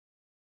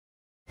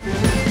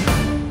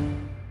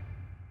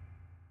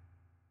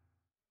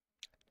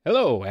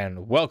Hello,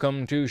 and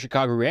welcome to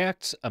Chicago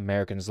Reacts,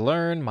 Americans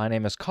Learn. My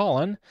name is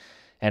Colin,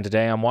 and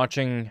today I'm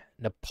watching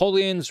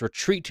Napoleon's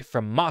Retreat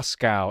from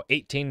Moscow,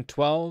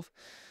 1812.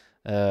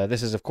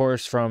 This is, of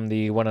course, from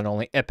the one and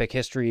only Epic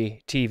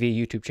History TV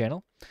YouTube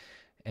channel.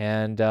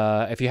 And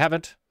if you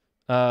haven't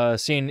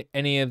seen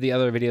any of the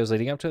other videos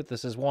leading up to it,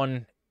 this is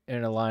one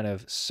in a line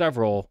of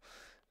several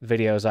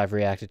videos I've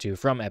reacted to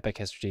from Epic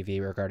History TV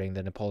regarding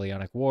the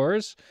Napoleonic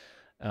Wars.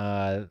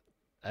 They've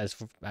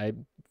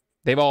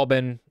all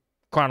been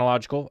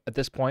chronological at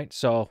this point,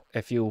 so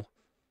if you,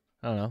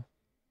 I don't know,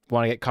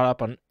 want to get caught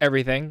up on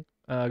everything,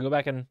 go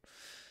back and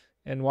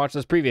watch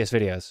those previous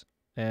videos,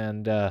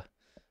 and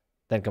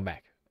then come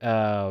back.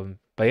 But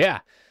yeah,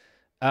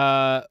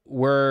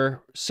 we're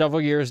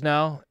several years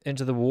now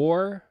into the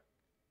war.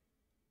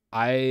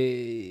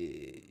 I've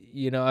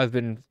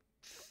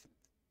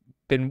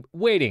been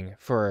waiting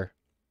for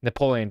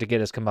Napoleon to get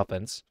his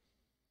comeuppance.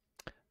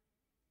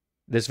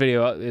 This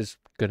video is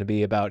going to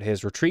be about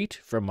his retreat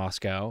from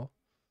Moscow.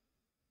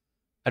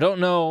 I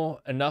don't know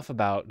enough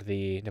about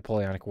the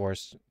Napoleonic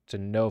Wars to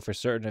know for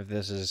certain if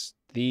this is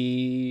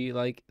the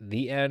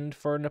end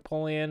for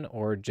Napoleon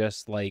or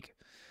just like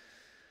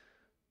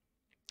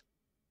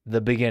the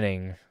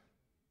beginning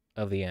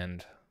of the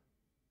end.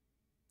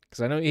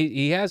 Because I know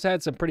he has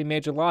had some pretty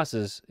major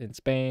losses in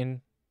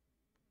Spain,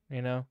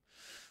 you know.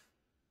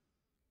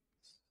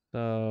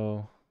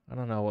 So I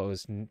don't know what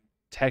was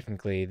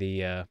technically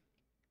the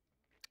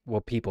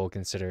what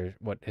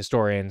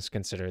historians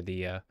consider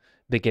the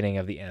beginning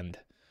of the end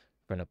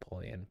for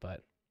Napoleon,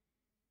 but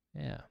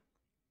yeah,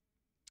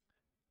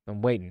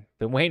 been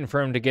waiting for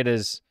him to get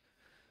his,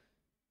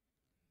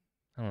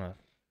 I don't know, I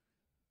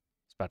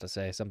was about to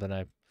say something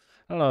I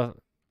don't know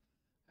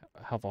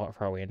how far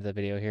are we into the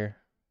video here.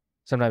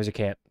 Sometimes you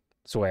can't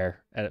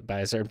swear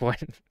by a certain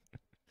point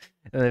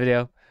in the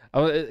video.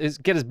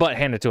 Get his butt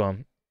handed to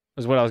him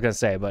was what I was gonna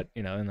say, but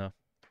you know, in a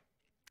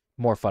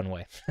more fun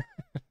way.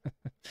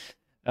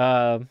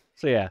 So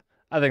yeah,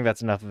 I think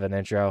that's enough of an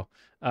intro.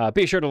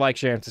 Be sure to like,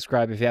 share, and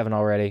subscribe if you haven't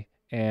already.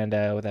 And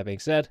with that being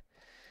said,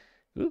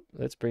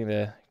 let's bring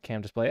the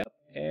cam display up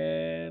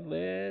and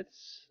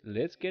let's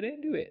get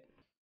into it.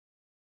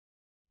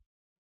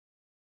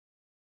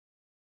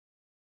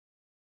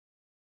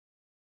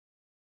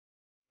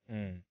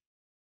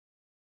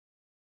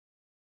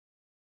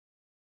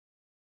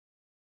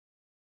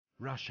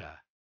 Russia,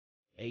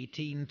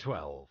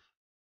 1812.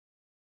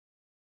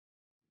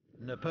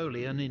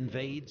 Napoleon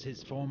invades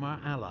his former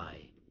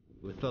ally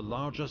with the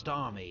largest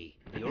army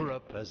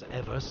Europe has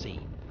ever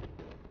seen.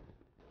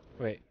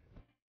 Wait,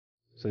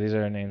 so these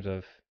are names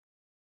of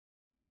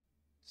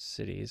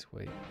cities.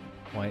 Wait,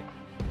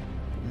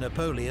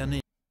 Napoleon.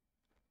 Is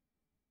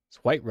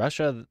White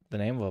Russia the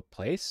name of a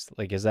place?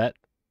 Like, is that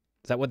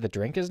what the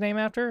drink is named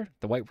after?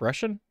 The White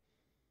Russian?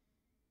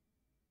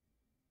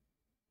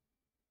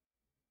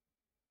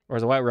 Or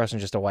is the White Russian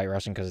just a White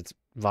Russian because it's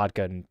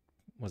vodka and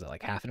was it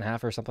like half and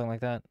half or something like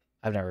that?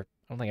 I don't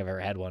think I've ever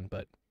had one,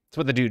 but it's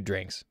what the dude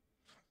drinks.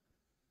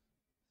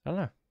 I don't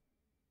know.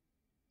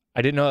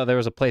 I didn't know that there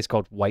was a place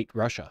called White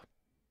Russia.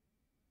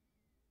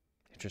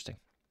 Interesting.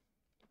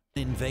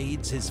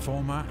 Invades his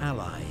former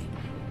ally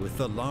with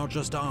the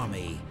largest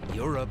army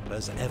Europe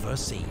has ever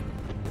seen.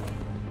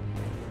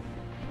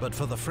 But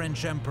for the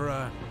French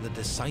Emperor, the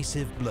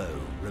decisive blow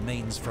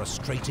remains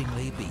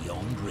frustratingly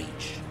beyond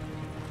reach.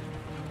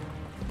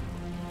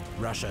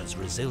 Russia's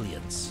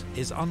resilience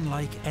is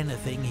unlike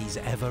anything he's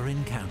ever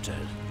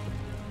encountered.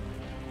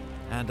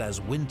 And as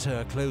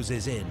winter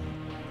closes in,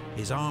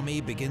 his army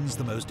begins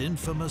the most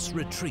infamous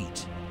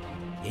retreat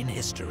in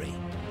history.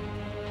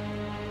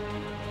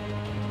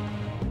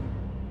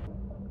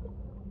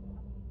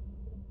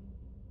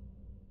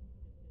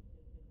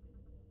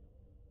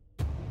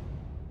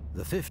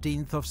 The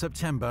 15th of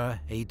September,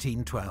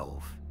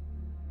 1812.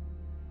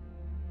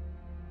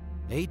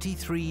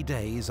 83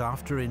 days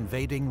after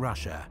invading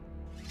Russia,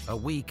 a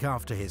week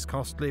after his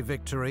costly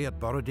victory at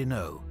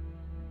Borodino,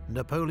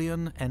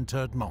 Napoleon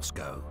entered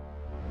Moscow.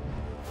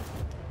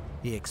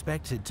 He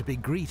expected to be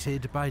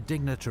greeted by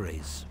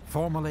dignitaries,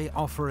 formally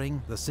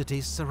offering the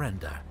city's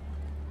surrender.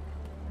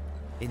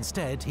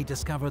 Instead, he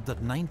discovered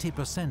that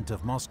 90%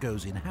 of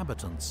Moscow's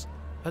inhabitants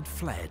had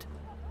fled.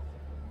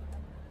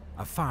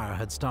 A fire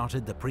had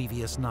started the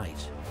previous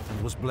night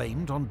and was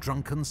blamed on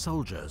drunken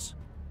soldiers.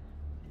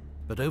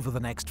 But over the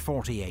next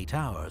 48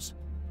 hours,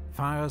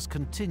 fires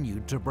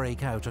continued to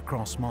break out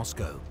across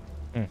Moscow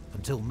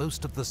until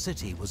most of the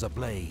city was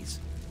ablaze.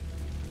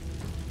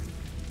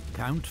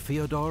 Count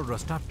Fyodor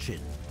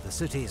Rostopchin, the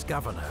city's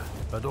governor,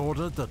 had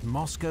ordered that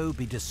Moscow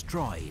be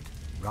destroyed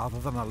rather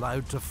than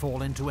allowed to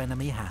fall into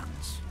enemy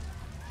hands.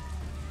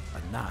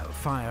 And now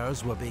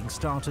fires were being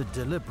started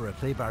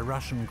deliberately by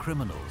Russian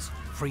criminals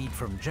freed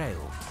from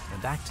jail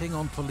and acting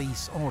on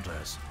police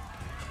orders.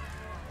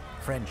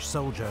 French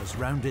soldiers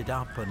rounded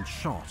up and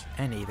shot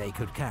any they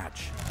could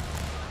catch.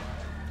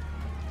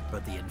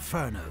 But the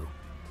inferno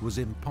was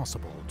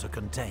impossible to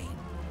contain.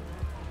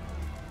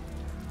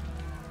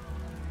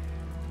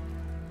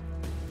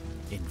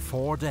 In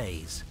 4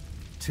 days,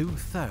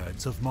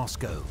 2/3 of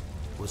Moscow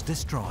was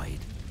destroyed.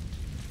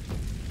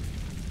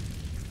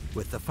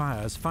 With the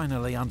fires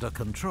finally under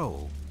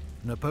control,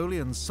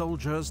 Napoleon's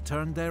soldiers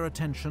turned their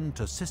attention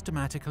to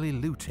systematically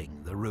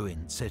looting the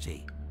ruined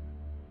city.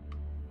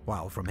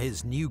 While from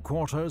his new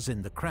quarters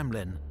in the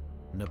Kremlin,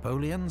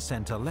 Napoleon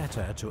sent a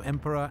letter to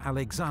Emperor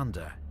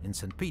Alexander in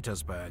St.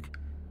 Petersburg,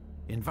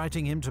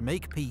 inviting him to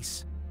make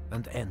peace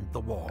and end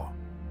the war.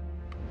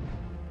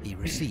 He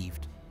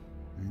received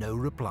no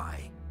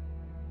reply.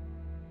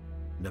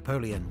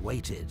 Napoleon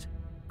waited,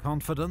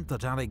 confident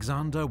that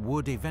Alexander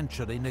would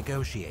eventually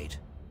negotiate.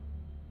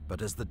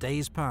 But as the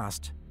days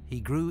passed, he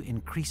grew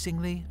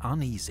increasingly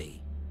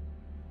uneasy.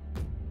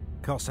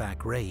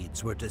 Cossack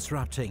raids were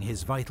disrupting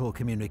his vital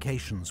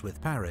communications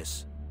with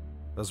Paris,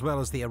 as well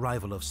as the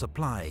arrival of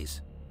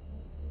supplies,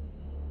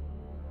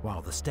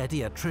 while the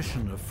steady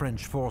attrition of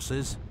French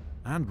forces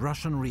and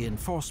Russian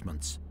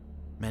reinforcements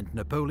meant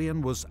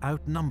Napoleon was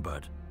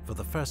outnumbered for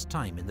the first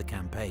time in the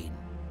campaign.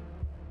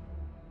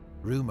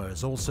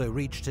 Rumours also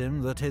reached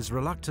him that his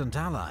reluctant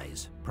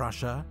allies,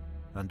 Prussia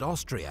and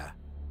Austria,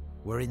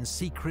 were in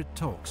secret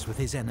talks with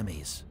his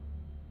enemies.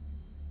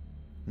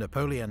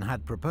 Napoleon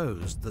had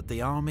proposed that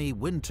the army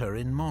winter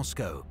in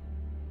Moscow,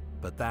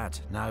 but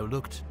that now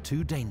looked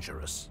too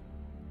dangerous.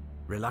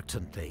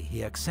 Reluctantly,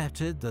 he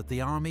accepted that the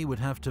army would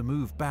have to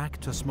move back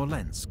to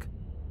Smolensk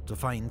to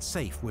find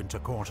safe winter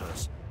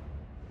quarters.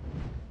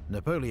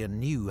 Napoleon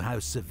knew how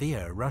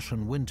severe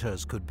Russian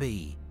winters could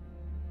be,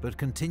 but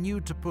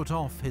continued to put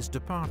off his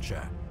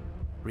departure,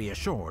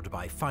 reassured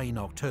by fine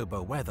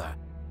October weather,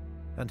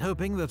 and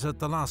hoping that at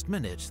the last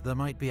minute there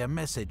might be a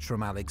message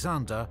from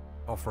Alexander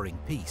offering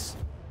peace.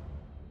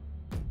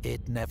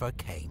 It never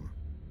came.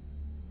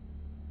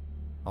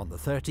 On the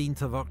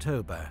 13th of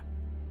October,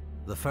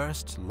 the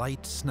first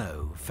light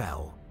snow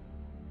fell.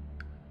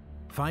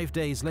 5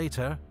 days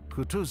later,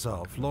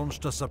 Kutuzov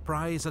launched a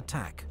surprise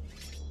attack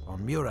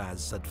on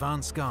Murat's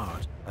advance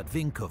guard at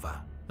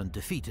Vinkovo and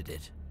defeated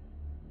it.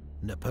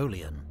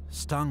 Napoleon,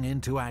 stung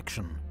into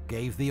action,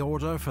 gave the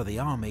order for the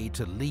army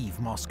to leave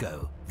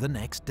Moscow the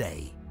next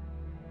day.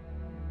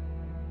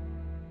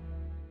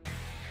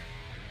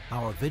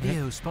 Our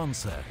video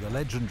sponsor, the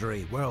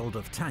legendary World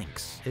of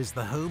Tanks, is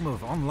the home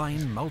of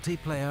online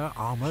multiplayer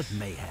armoured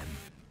mayhem.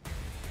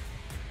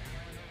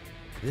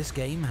 This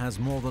game has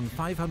more than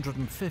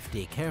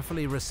 550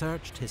 carefully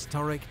researched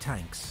historic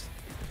tanks,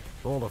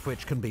 all of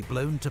which can be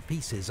blown to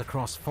pieces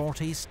across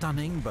 40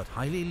 stunning but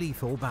highly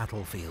lethal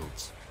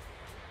battlefields.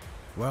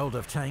 World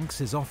of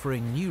Tanks is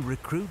offering new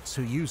recruits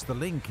who use the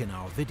link in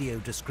our video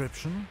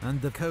description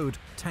and the code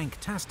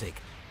TANKTASTIC,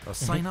 a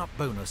sign-up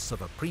bonus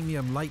of a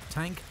premium light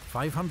tank,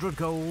 500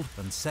 gold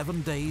and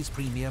 7 days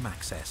premium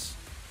access.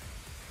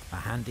 A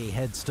handy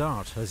head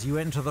start as you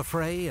enter the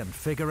fray and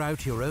figure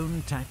out your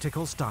own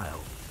tactical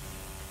style.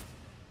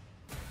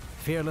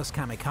 Fearless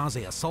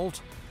kamikaze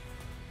assault,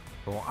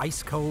 or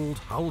ice-cold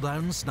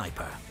hull-down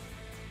sniper.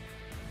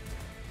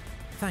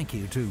 Thank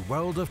you to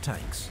World of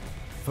Tanks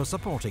for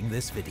supporting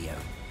this video.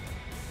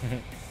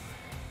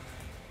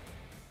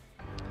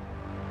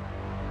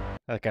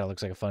 That kind of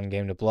looks like a fun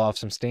game to blow off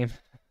some steam.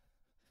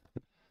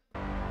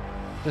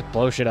 Just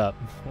blow shit up.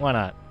 Why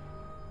not?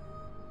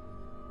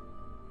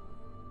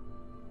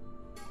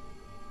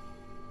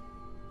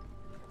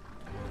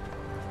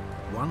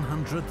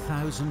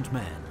 "100,000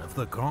 men of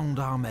the Grande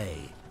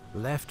Armée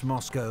left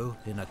Moscow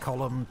in a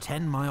column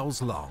 10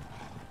 miles long,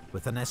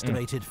 with an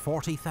estimated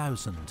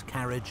 40,000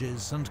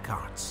 carriages and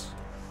carts.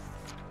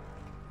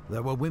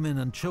 There were women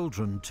and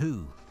children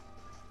too,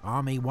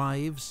 army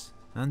wives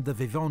and the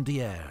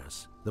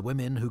vivandières, the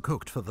women who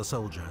cooked for the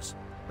soldiers,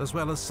 as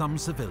well as some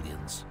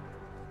civilians.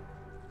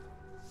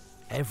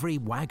 Every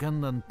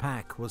wagon and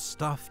pack was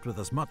stuffed with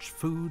as much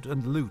food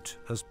and loot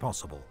as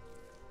possible.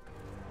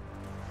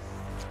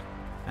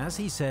 As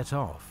he set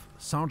off,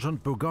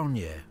 Sergeant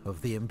Bourgogne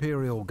of the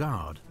Imperial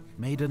Guard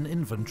made an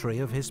inventory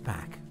of his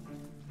pack.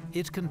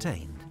 It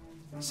contained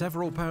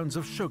several pounds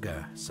of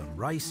sugar, some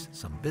rice,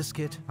 some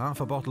biscuit, half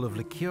a bottle of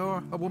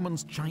liqueur, a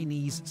woman's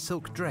Chinese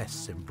silk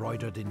dress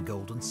embroidered in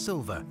gold and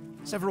silver,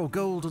 several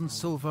gold and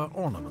silver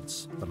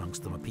ornaments,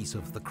 amongst them a piece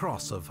of the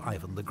cross of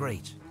Ivan the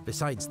Great.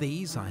 Besides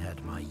these, I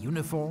had my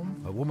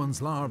uniform, a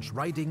woman's large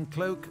riding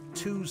cloak,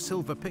 2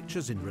 silver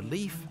pictures in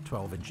relief,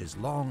 12 inches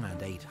long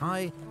and 8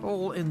 high,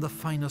 all in the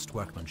finest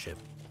workmanship.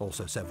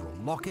 Also several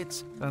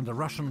lockets and a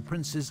Russian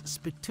prince's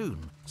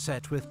spittoon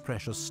set with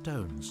precious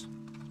stones.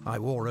 I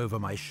wore over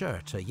my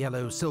shirt a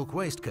yellow silk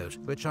waistcoat,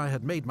 which I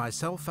had made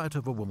myself out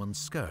of a woman's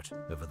skirt.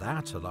 Over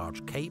that, a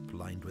large cape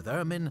lined with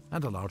ermine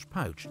and a large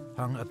pouch,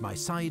 hung at my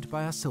side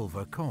by a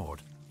silver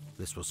cord.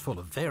 This was full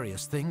of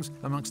various things,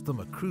 amongst them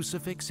a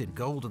crucifix in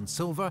gold and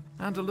silver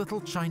and a little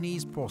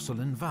Chinese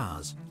porcelain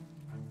vase.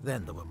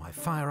 Then there were my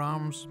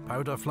firearms,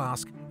 powder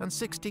flask, and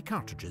 60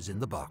 cartridges in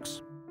the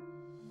box.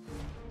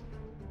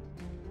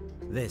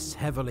 This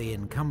heavily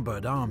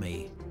encumbered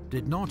army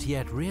did not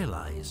yet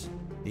realize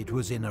it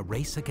was in a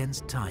race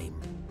against time.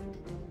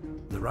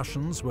 The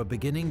Russians were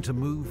beginning to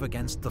move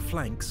against the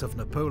flanks of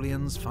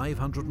Napoleon's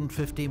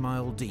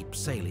 550-mile deep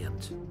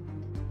salient.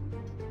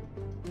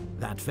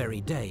 That very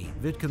day,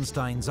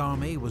 Wittgenstein's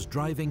army was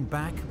driving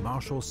back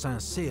Marshal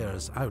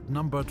Saint-Cyr's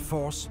outnumbered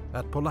force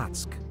at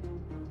Polotsk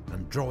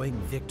and drawing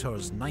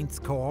Victor's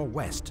 9th Corps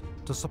west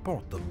to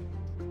support them.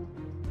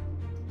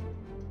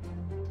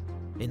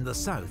 In the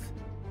south,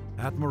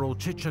 Admiral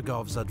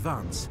Chichagov's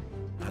advance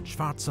had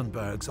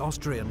Schwarzenberg's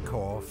Austrian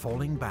Corps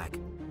falling back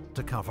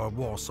to cover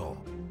Warsaw.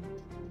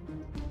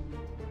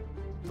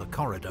 The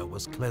corridor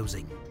was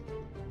closing.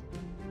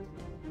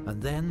 And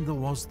then there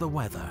was the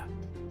weather.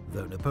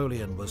 Though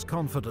Napoleon was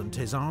confident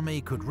his army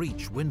could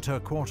reach winter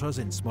quarters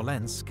in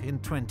Smolensk in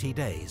 20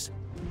 days,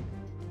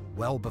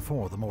 well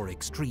before the more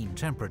extreme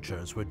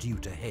temperatures were due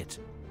to hit.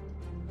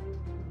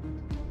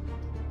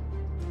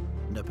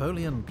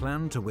 Napoleon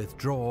planned to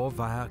withdraw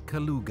via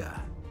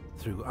Kaluga,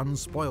 through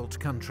unspoilt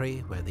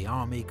country where the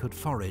army could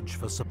forage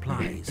for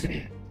supplies.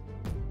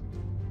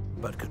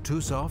 But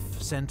Kutuzov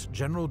sent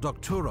General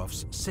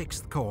Dokhturov's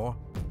 6th Corps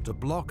to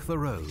block the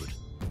road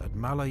at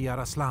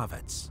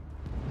Maloyaroslavets.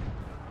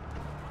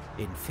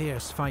 In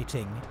fierce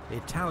fighting,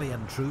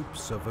 Italian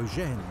troops of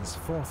Eugene's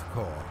 4th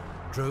Corps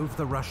drove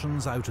the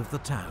Russians out of the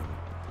town.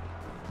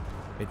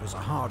 It was a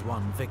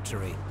hard-won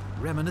victory,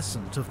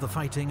 reminiscent of the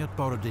fighting at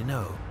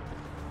Borodino.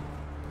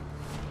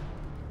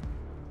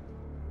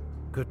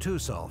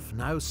 Kutuzov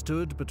now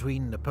stood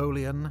between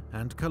Napoleon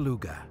and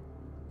Kaluga.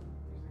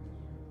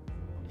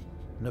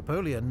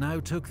 Napoleon now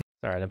took the...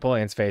 Sorry,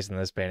 Napoleon's face in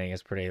this painting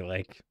is pretty,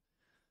 like...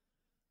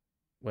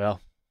 Well,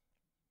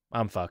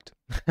 I'm fucked.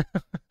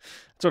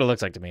 That's what it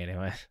looks like to me,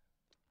 anyway.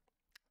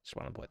 Just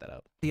want to point that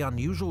out. The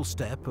unusual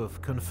step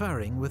of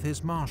conferring with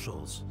his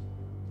marshals.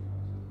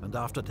 And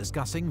after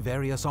discussing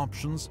various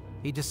options,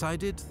 he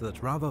decided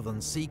that rather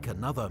than seek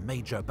another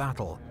major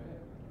battle,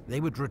 they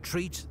would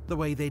retreat the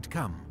way they'd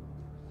come,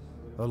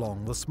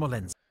 along the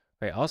Smolensk.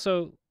 Wait,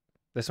 also,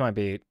 this might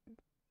be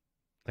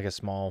like a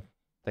small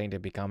thing to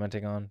be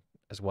commenting on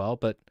as well,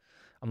 but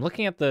I'm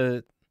looking at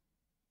the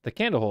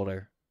candle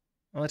holder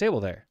on the table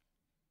there,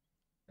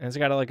 and it's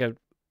got like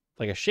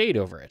a shade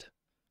over it.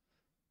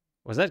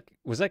 Was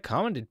that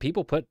common? Did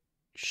people put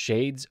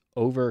shades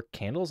over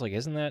candles? Like,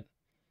 isn't that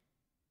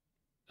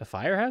a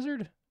fire hazard?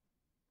 Does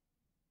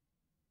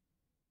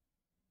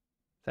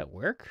that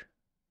work?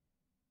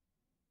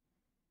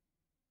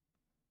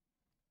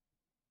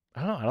 I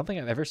don't know. I don't think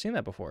I've ever seen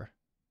that before.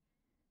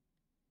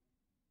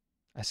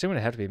 I assume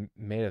it'd have to be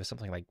made of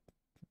something like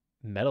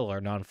metal or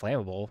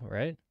non-flammable,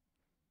 right?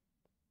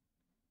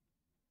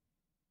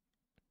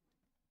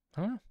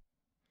 I don't know.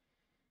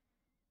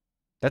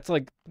 That's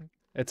like,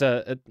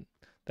 that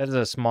is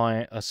a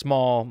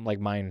small like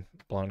mind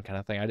blown kind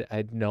of thing. I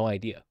had no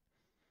idea.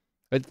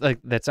 Like,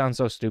 that sounds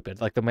so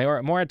stupid. Like, the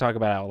more I talk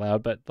about it out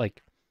loud, but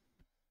like,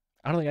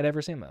 I don't think I'd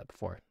ever seen that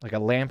before. Like a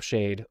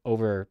lampshade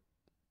over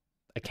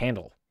a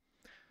candle.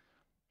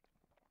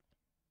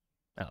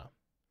 I don't know.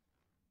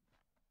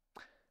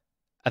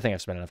 I think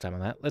I've spent enough time on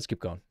that. Let's keep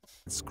going.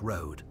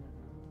 Road.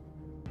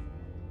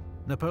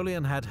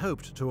 Napoleon had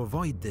hoped to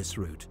avoid this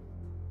route,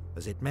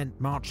 as it meant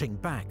marching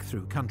back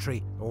through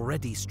country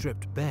already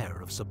stripped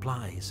bare of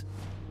supplies.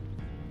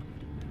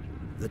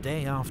 The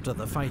day after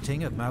the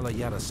fighting at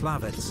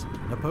Maloyaroslavets,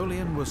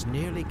 Napoleon was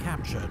nearly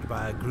captured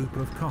by a group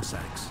of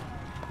Cossacks,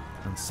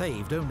 and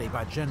saved only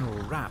by General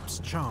Rapp's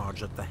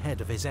charge at the head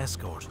of his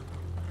escort.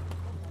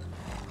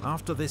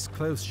 After this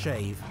close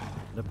shave,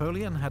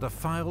 Napoleon had a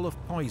phial of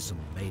poison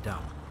made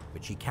up,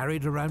 which he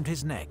carried around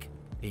his neck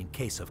in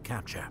case of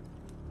capture.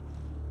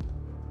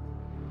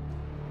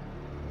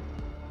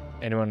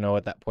 Anyone know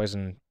what that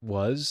poison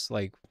was?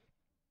 Like,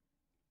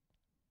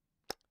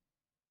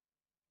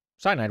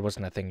 cyanide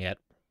wasn't a thing yet,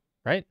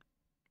 right?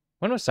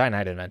 When was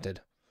cyanide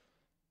invented?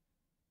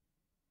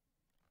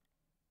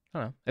 I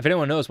don't know. If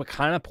anyone knows what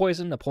kind of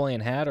poison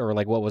Napoleon had, or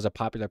like what was a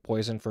popular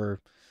poison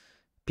for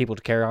people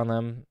to carry on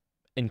them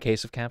in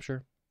case of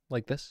capture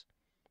like this,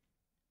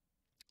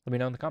 let me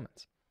know in the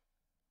comments.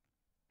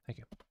 Thank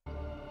you.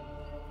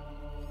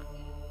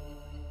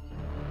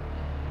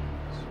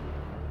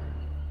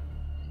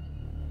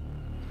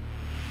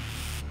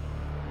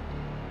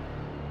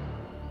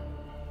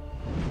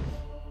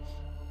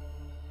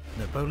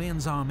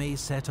 Napoleon's army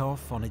set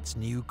off on its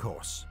new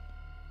course,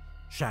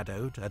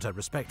 shadowed at a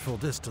respectful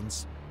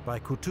distance by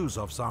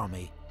Kutuzov's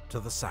army to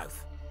the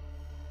south.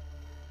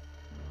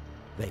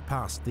 They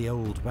passed the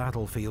old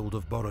battlefield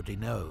of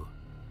Borodino,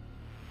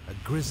 a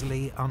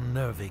grisly,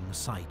 unnerving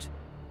sight,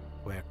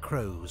 where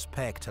crows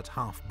pecked at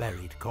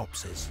half-buried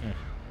corpses.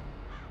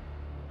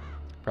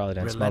 Probably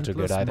didn't smell too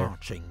good either.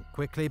 Marching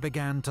quickly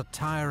began to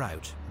tire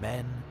out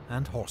men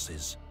and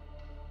horses.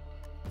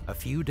 A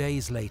few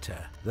days later,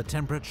 the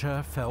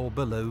temperature fell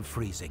below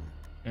freezing.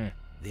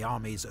 The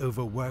army's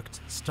overworked,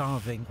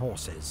 starving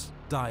horses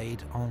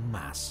died en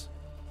masse.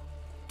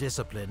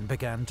 Discipline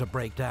began to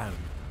break down,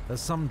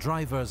 as some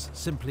drivers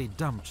simply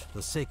dumped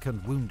the sick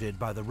and wounded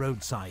by the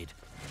roadside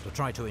to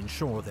try to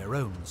ensure their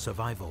own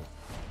survival.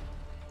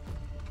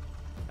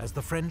 As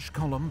the French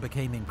column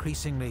became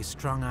increasingly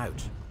strung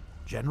out,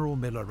 General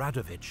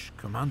Miloradovich,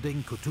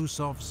 commanding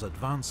Kutuzov's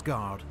advance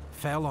guard,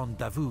 fell on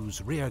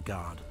Davout's rear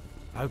guard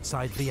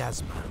outside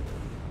Vyazma.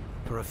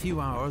 For a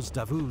few hours,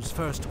 Davout's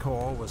first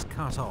corps was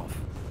cut off,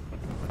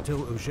 until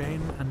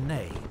Eugène and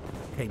Ney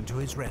came to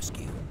his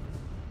rescue.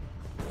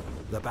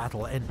 The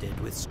battle ended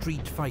with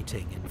street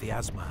fighting in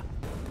Vyazma,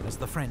 as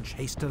the French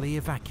hastily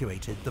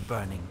evacuated the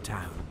burning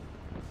town.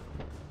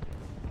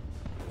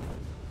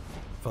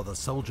 For the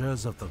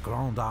soldiers of the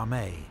Grande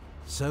Armée,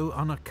 so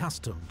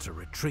unaccustomed to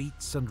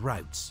retreats and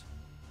routes,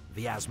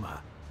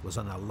 Vyazma was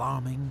an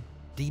alarming,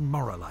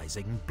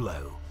 demoralizing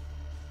blow.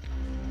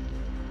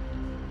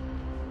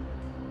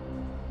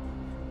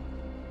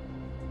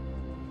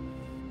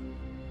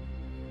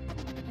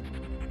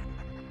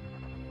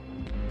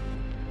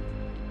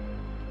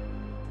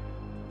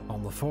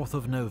 On the 4th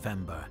of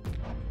November,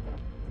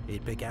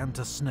 it began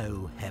to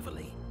snow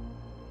heavily.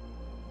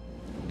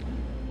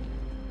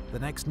 The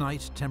next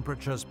night,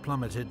 temperatures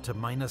plummeted to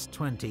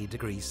 -20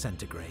 degrees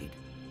centigrade.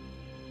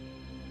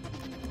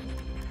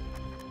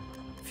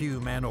 Few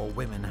men or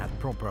women had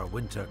proper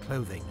winter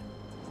clothing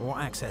or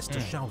access to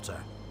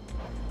shelter.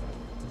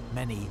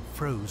 Many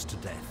froze to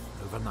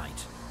death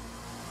overnight.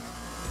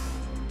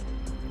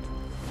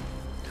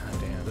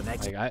 God damn. The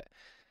next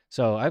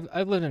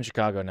I've lived in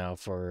Chicago now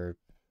for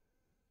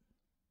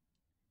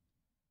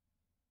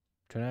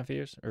 2.5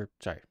 years, or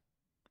sorry,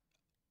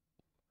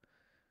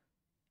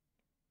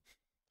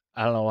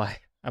 I don't know why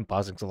I'm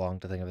pausing so long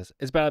to think of this.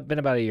 It's been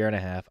about a year and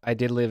a half. I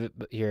did live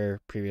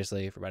here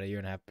previously for about a year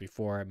and a half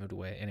before I moved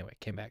away. Anyway,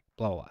 came back,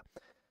 blah, blah, blah.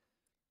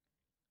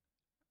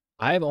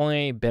 I've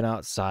only been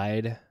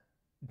outside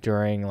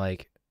during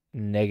like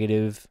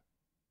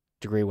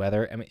 -degree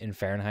weather. I mean, in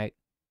Fahrenheit,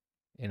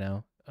 you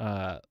know,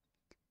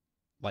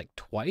 like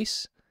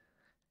twice.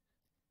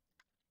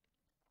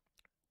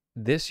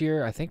 This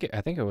year, I think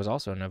it was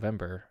also in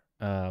November.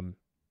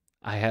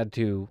 I had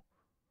to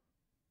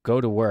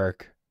go to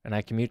work, and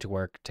I commute to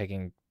work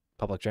taking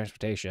public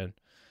transportation.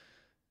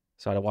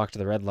 So I had to walk to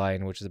the Red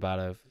Line, which is about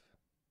a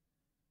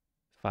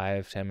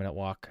 5-10 minute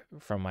walk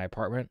from my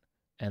apartment.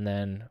 And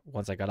then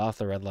once I got off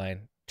the Red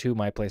Line to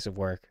my place of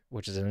work,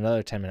 which is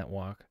another 10-minute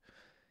walk,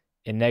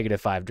 in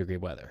 -5 degree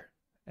weather.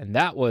 And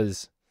that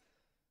was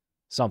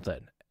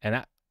something.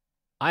 And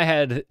I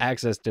had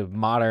access to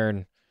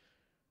modern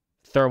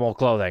thermal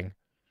clothing,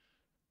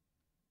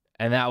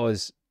 and that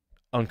was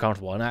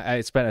uncomfortable. And I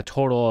spent a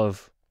total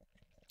of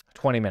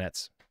 20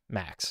 minutes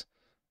max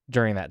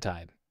during that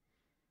time.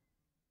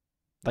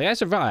 Like, I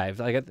survived,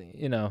 like,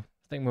 you know,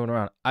 thing moving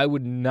around. I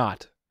would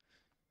not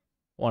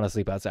want to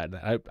sleep outside.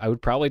 I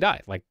would probably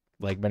die, like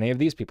many of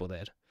these people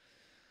did.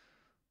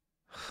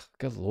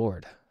 Good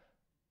Lord.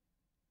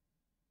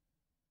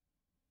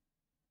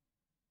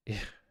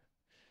 Yeah.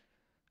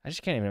 I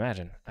just can't even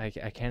imagine. I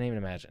can't even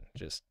imagine.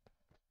 Just,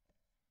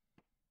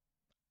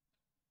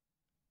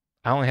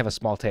 I only have a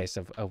small taste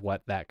of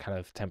what that kind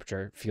of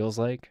temperature feels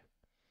like.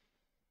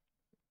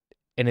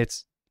 And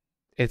it's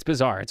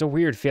bizarre. It's a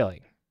weird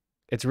feeling.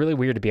 It's really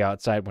weird to be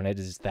outside when it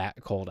is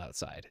that cold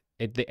outside.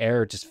 The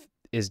air just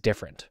is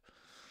different.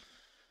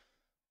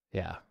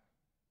 Yeah.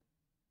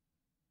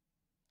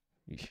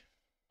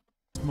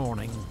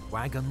 Morning,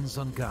 wagons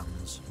and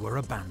guns were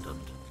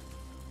abandoned.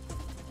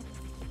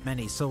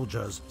 Many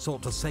soldiers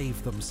sought to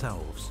save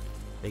themselves,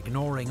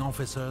 ignoring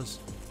officers,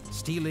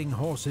 stealing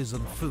horses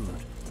and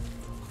food,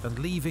 and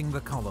leaving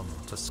the column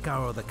to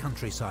scour the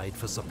countryside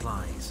for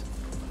supplies.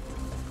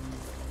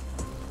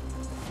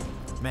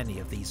 Many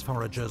of these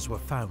foragers were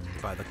found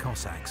by the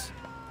Cossacks.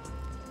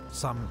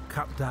 Some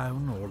cut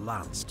down or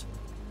lanced,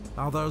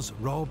 others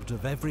robbed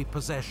of every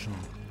possession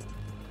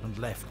and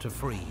left to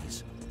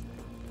freeze.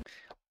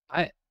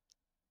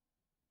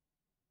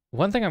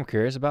 One thing I'm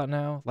curious about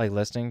now, like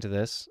listening to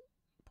this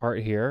part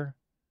here,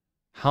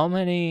 how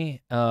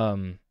many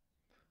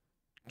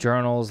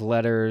journals,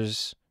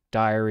 letters,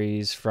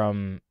 diaries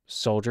from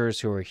soldiers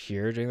who were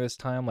here during this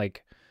time,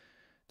 like,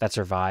 that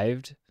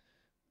survived,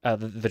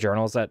 the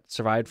journals that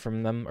survived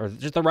from them, or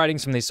just the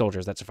writings from these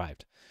soldiers that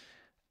survived.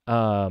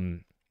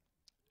 I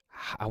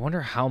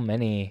wonder how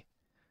many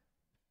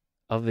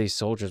of these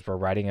soldiers were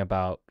writing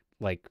about,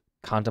 like,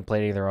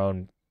 contemplating their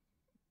own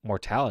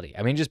mortality.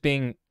 I mean, just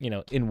being, you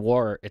know, in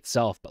war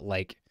itself, but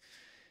like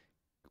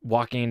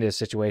walking into a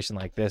situation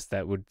like this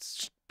that would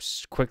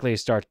quickly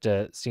start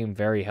to seem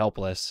very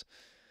helpless.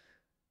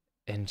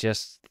 And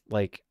just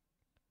like,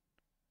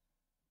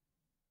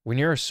 when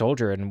you're a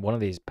soldier in one of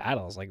these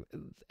battles, like,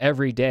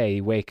 every day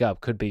you wake up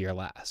could be your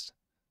last.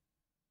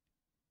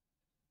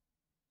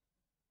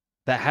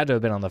 That had to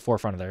have been on the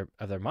forefront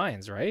of their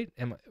minds, right?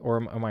 Am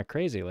I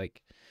crazy?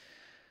 Like,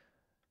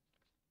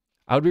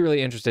 I would be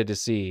really interested to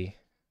see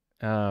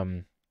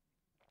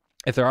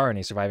if there are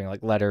any surviving,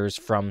 like, letters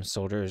from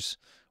soldiers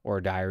or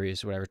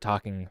diaries, whatever,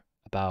 talking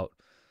about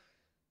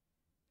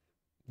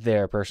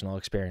their personal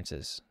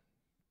experiences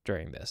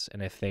during this,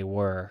 and if they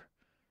were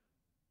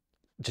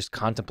just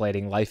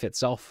contemplating life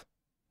itself,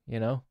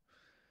 you know?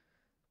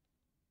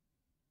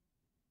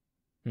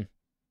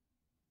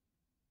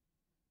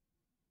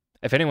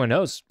 If anyone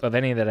knows of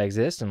any that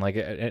exist and, like,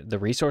 the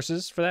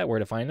resources for that, where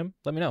to find them,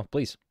 let me know,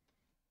 please.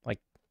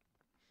 Like,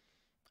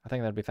 I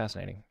think that'd be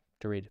fascinating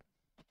to read.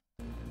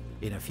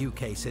 In a few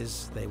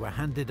cases, they were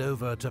handed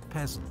over to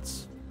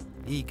peasants,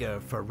 eager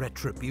for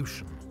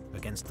retribution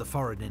against the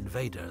foreign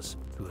invaders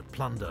who had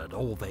plundered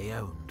all they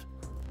owned.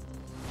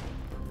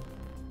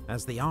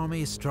 As the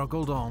army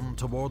struggled on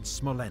towards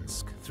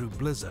Smolensk through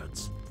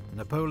blizzards,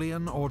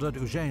 Napoleon ordered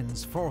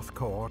Eugene's 4th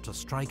Corps to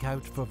strike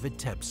out for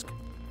Vitebsk,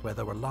 where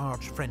there were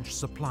large French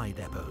supply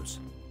depots.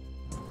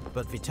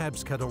 But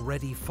Vitebsk had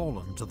already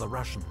fallen to the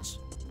Russians.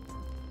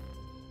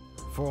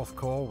 4th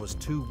Corps was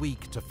too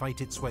weak to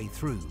fight its way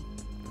through,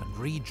 and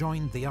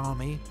rejoined the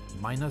army,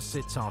 minus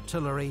its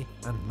artillery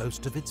and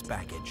most of its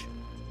baggage.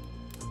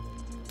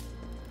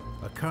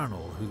 A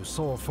colonel who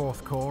saw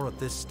 4th Corps at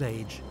this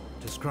stage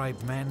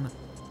described men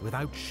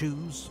without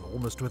shoes,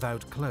 almost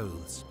without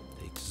clothes,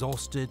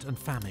 exhausted and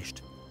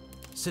famished,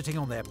 sitting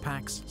on their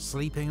packs,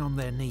 sleeping on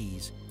their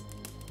knees,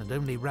 and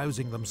only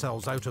rousing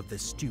themselves out of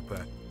this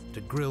stupor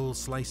to grill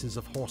slices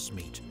of horse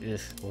meat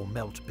or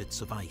melt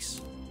bits of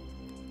ice.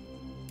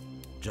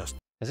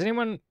 Has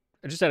anyone,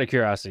 just out of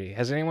curiosity,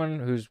 has anyone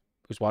who's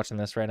watching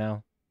this right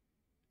now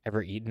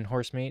ever eaten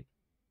horse meat?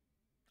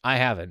 I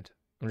haven't.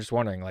 I'm just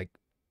wondering, like,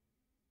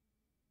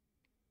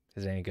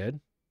 is it any good?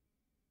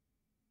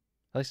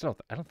 At least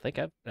I don't think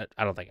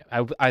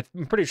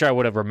I'm pretty sure I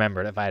would have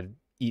remembered if I had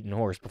eaten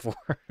horse before.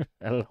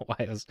 I don't know why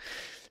I was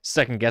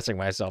second guessing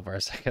myself for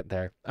a second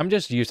there. I'm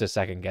just used to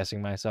second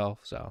guessing myself,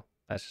 so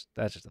that's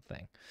just a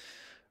thing.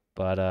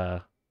 But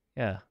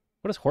yeah,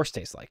 what does horse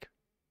taste like?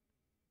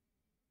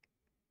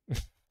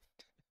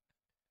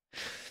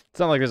 It's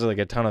not like there's like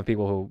a ton of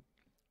people who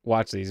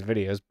watch these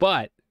videos,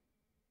 but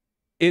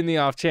in the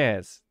off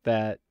chance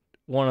that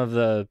one of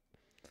the,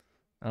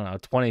 I don't know,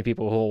 20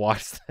 people who will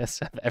watch this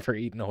have ever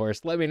eaten a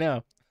horse, let me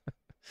know.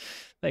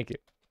 Thank you.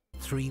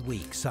 3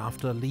 weeks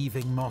after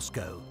leaving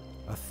Moscow,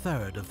 a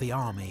third of the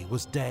army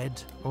was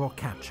dead or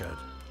captured.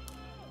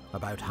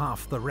 About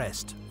half the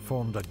rest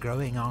formed a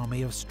growing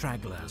army of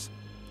stragglers,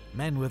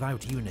 men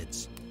without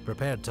units,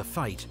 prepared to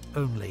fight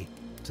only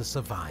to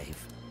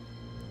survive.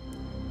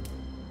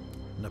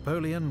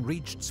 Napoleon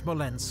reached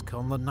Smolensk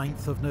on the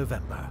 9th of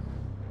November.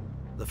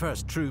 The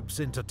first troops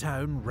into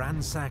town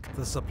ransacked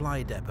the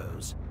supply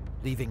depots,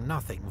 leaving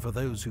nothing for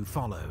those who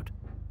followed,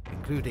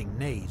 including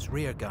Ney's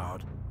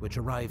rearguard, which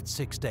arrived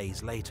 6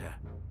 days later.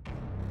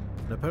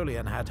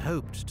 Napoleon had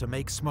hoped to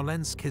make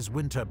Smolensk his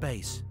winter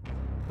base,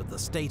 but the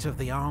state of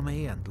the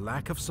army and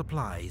lack of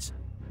supplies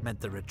meant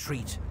the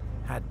retreat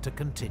had to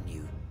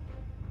continue.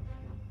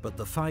 But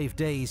the 5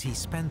 days he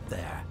spent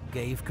there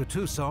gave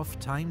Kutuzov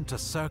time to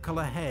circle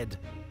ahead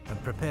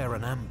and prepare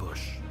an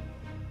ambush.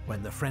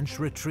 When the French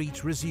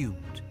retreat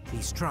resumed,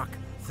 he struck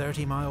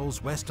 30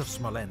 miles west of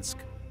Smolensk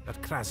at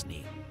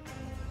Krasny.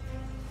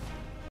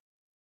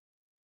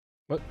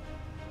 What?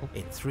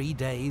 In 3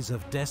 days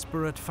of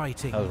desperate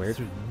fighting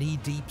through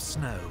knee-deep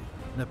snow,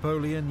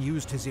 Napoleon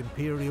used his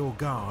Imperial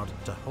Guard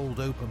to hold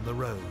open the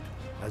road,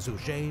 as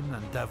Eugene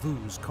and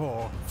Davout's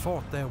corps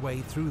fought their way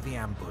through the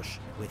ambush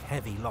with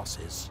heavy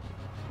losses.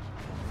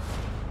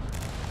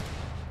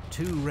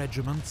 2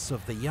 regiments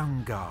of the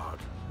Young Guard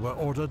were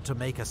ordered to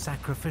make a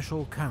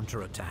sacrificial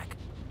counterattack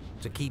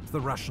to keep the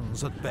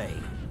Russians at bay,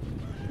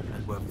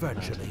 and were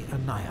virtually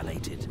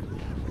annihilated.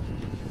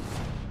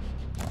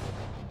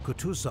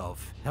 Kutuzov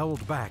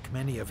held back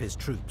many of his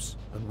troops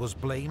and was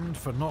blamed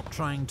for not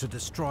trying to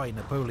destroy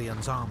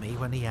Napoleon's army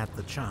when he had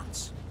the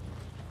chance.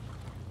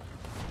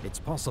 It's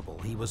possible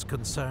he was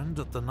concerned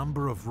at the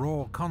number of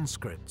raw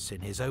conscripts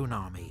in his own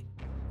army,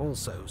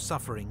 also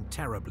suffering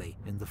terribly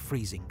in the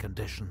freezing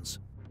conditions.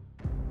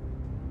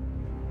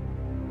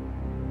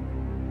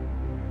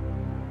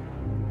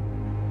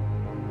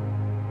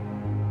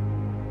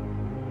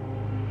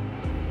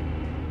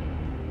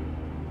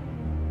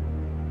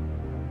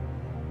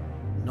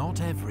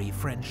 Not every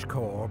French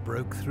corps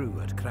broke through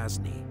at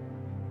Krasny.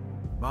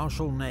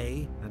 Marshal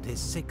Ney and his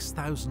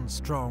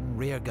 6,000-strong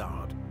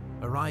rearguard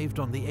arrived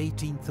on the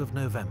 18th of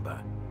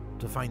November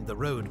to find the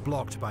road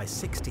blocked by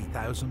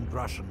 60,000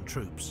 Russian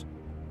troops,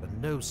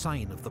 and no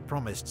sign of the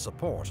promised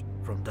support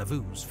from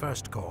Davout's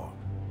 1st Corps.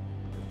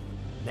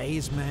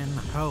 Ney's men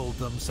hurled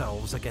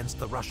themselves against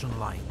the Russian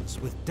lines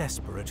with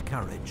desperate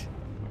courage,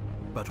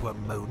 but were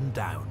mown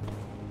down.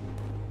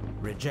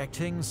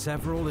 Rejecting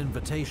several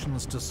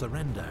invitations to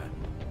surrender,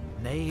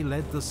 Ney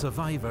led the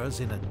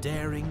survivors in a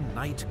daring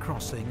night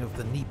crossing of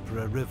the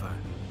Dnieper River,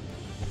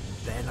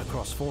 then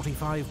across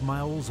 45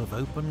 miles of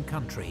open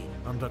country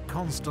under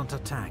constant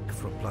attack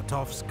from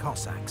Platov's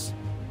Cossacks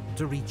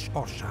to reach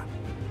Orsha.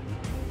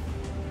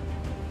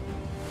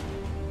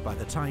 By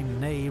the time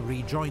Ney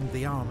rejoined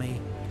the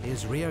army,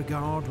 his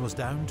rearguard was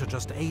down to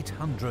just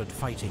 800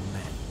 fighting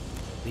men,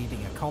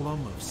 leading a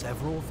column of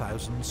several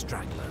thousand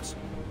stragglers.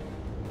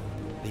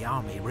 The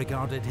army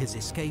regarded his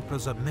escape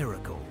as a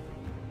miracle,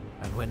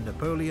 and when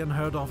Napoleon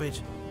heard of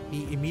it,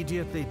 he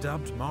immediately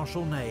dubbed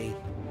Marshal Ney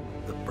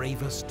the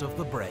bravest of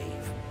the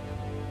brave.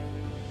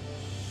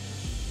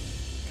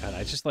 God,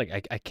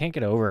 I can't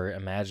get over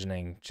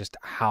imagining just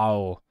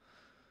how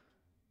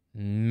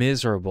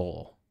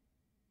miserable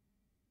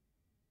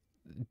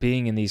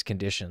being in these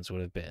conditions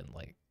would have been.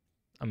 Like,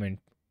 I mean,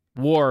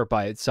 war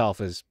by itself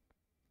is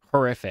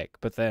horrific,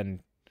 but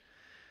then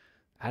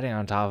adding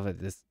on top of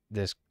it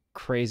this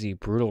crazy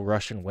brutal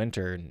Russian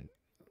winter and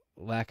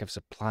lack of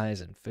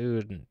supplies and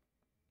food, and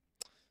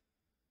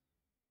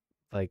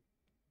like,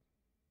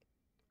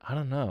 I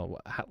don't know.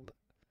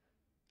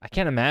 I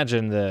can't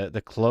imagine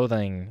the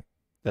clothing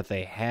that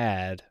they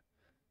had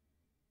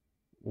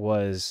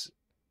was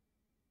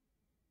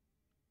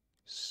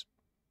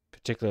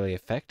particularly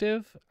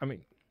effective. I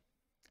mean,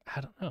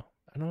 I don't know.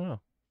 I don't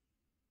know.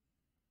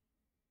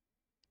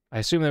 I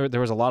assume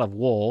there was a lot of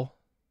wool,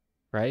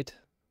 right?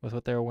 With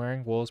what they were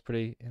wearing, wool is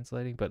pretty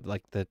insulating. But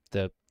like the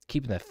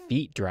keeping the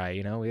feet dry,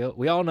 you know,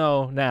 we all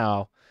know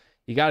now,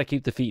 you got to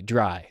keep the feet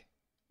dry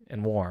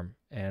and warm.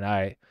 And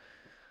I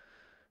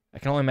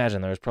can only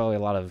imagine there was probably a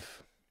lot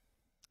of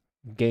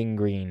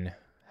gangrene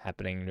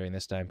happening during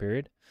this time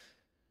period.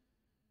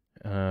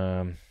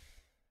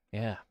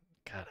 Yeah,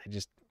 God,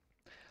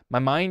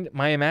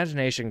 my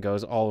imagination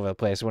goes all over the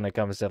place when it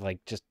comes to like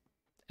just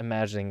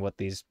imagining what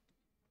these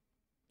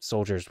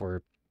soldiers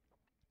were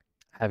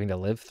having to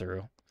live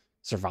through,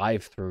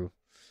 survive through,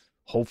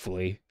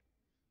 hopefully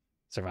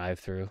survive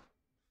through.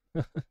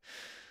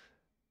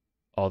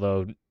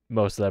 Although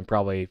most of them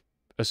probably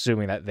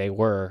assuming that they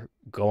were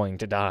going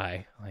to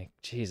die. Like,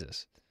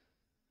 Jesus.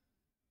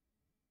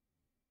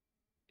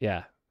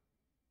 Yeah.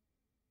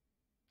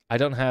 I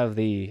don't have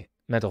the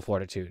mental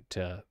fortitude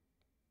to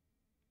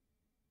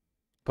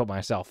put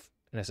myself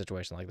in a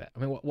situation like that. I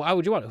mean, why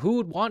would you want it? Who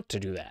would want to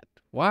do that?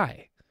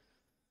 Why?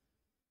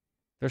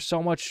 There's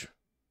so much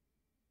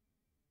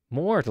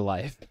more to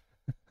life.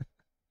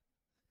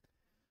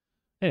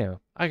 Anyway,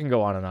 I can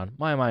go on and on.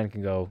 My mind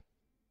can go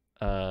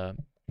to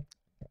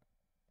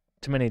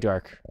many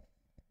dark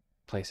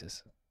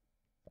places,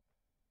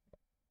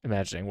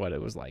 imagining what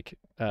it was like.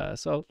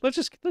 So let's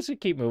just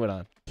keep moving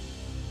on.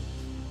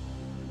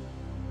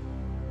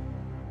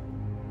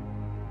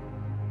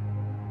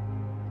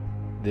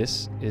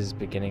 This is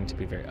beginning to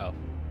be very... Oh.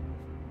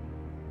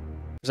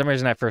 For some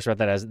reason, I first read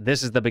that as,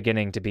 this is the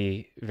beginning to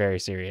be very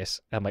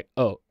serious. I'm like,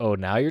 oh,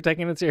 now you're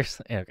taking it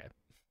seriously? Okay.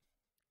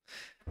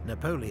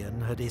 Napoleon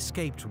had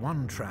escaped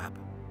one trap,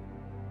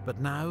 but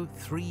now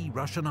 3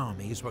 Russian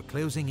armies were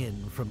closing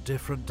in from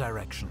different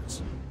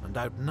directions and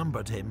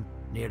outnumbered him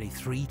nearly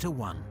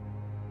 3-1.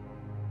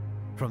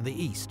 From the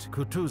east,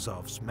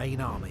 Kutuzov's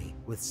main army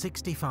with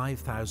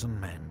 65,000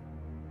 men.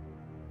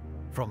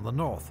 From the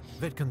north,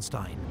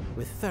 Wittgenstein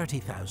with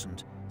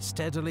 30,000,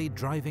 steadily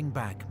driving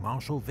back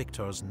Marshal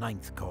Victor's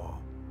 9th Corps.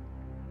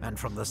 And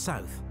from the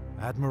south,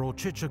 Admiral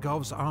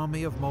Chichagov's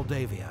army of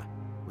Moldavia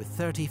with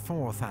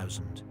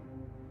 34,000,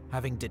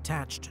 having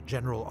detached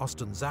General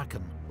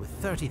Ostensaken with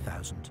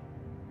 30,000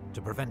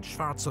 to prevent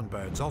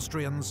Schwarzenberg's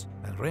Austrians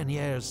and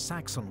Reynier's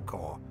Saxon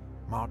Corps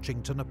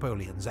marching to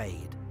Napoleon's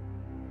aid.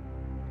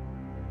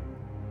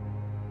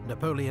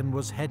 Napoleon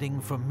was heading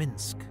for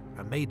Minsk,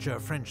 a major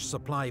French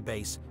supply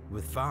base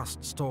with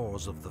vast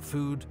stores of the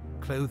food,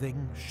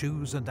 clothing,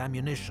 shoes and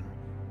ammunition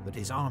that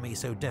his army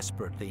so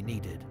desperately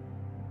needed.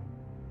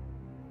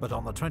 But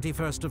on the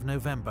 21st of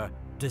November,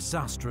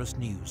 disastrous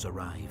news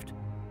arrived.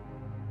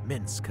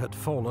 Minsk had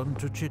fallen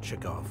to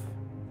Chichagov.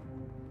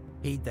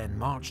 He'd then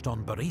marched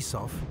on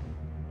Borisov,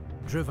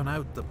 driven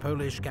out the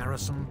Polish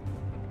garrison,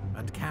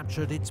 and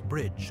captured its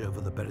bridge over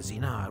the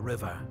Berezina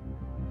River.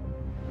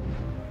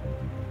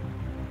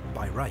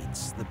 By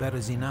rights, the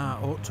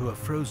Berezina ought to have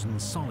frozen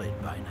solid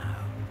by now,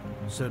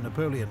 so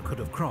Napoleon could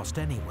have crossed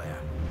anywhere.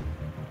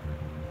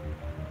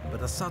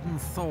 But a sudden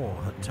thaw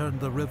had turned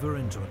the river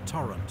into a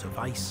torrent of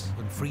ice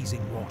and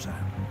freezing water.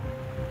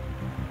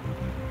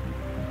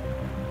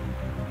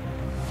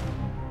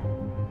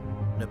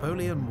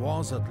 Napoleon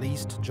was at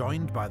least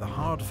joined by the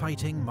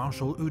hard-fighting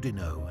Marshal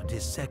Oudinot and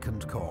his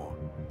 2nd Corps,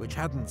 which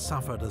hadn't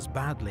suffered as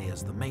badly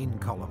as the main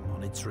column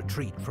on its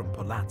retreat from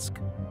Polotsk.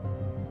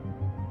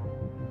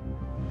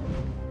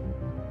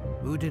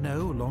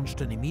 Oudinot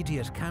launched an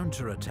immediate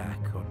counter-attack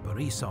on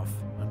Borisov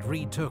and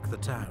retook the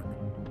town,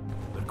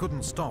 but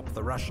couldn't stop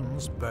the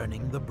Russians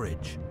burning the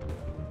bridge.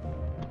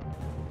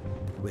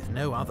 With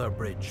no other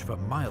bridge for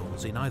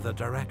miles in either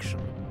direction,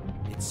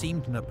 it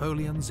seemed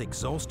Napoleon's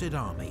exhausted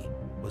army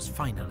was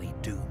finally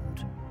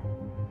doomed.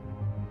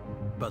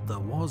 But there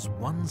was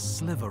one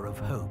sliver of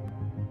hope.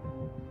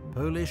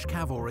 Polish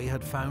cavalry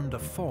had found a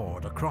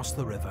ford across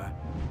the river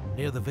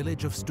near the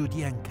village of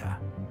Studienka.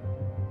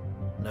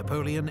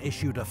 Napoleon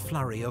issued a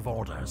flurry of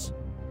orders.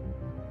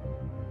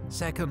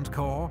 2nd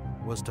Corps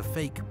was to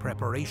fake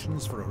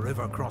preparations for a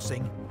river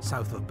crossing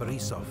south of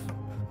Borisov.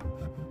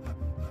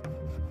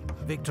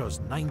 Victor's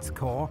 9th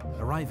Corps,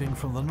 arriving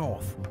from the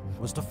north,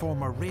 was to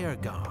form a rear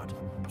guard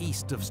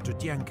east of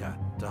Studienka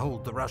to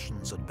hold the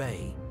Russians at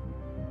bay,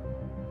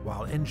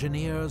 while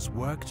engineers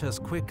worked as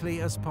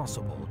quickly as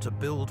possible to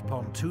build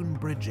pontoon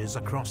bridges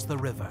across the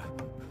river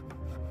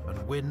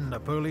and win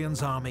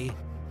Napoleon's army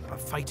a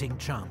fighting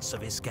chance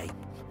of escape.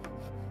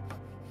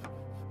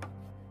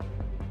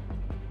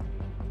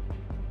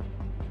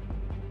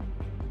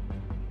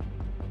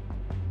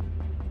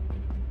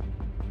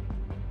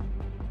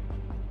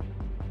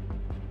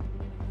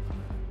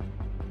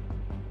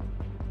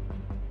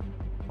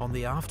 On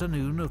the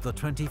afternoon of the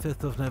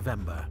 25th of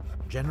November,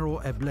 General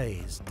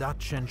Eblé's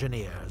Dutch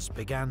engineers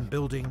began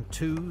building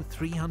two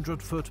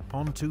 300-foot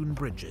pontoon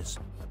bridges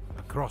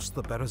across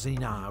the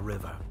Berezina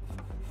River.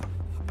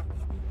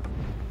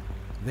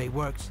 They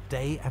worked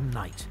day and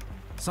night,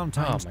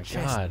 sometimes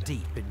chest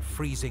deep in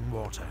freezing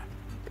water,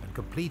 and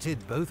completed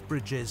both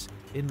bridges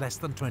in less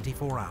than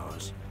 24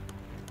 hours.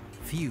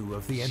 Few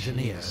of the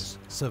engineers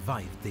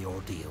survived the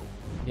ordeal.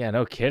 Yeah,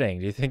 no kidding.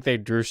 Do you think they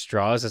drew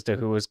straws as to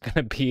who was going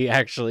to be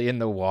actually in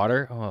the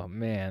water? Oh,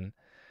 man.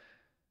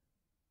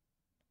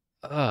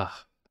 Ugh.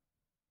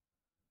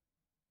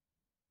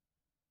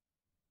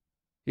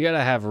 You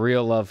gotta have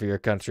real love for your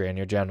country and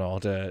your general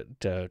to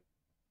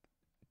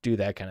do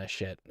that kind of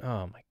shit.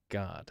 Oh, my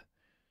God.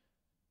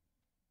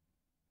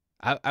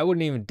 I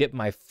wouldn't even dip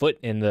my foot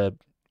in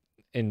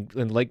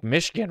Lake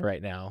Michigan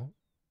right now.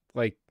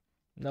 Like,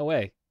 no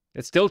way.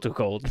 It's still too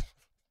cold.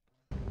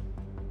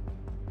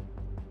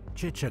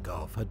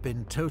 Chichagov had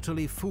been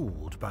totally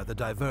fooled by the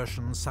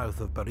diversion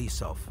south of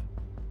Borisov,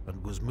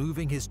 and was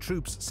moving his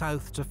troops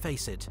south to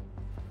face it,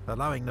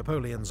 allowing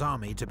Napoleon's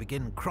army to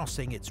begin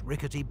crossing its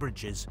rickety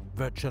bridges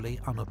virtually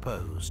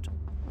unopposed.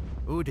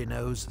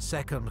 Oudinot's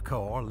Second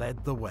Corps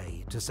led the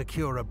way to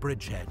secure a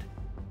bridgehead,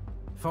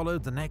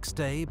 followed the next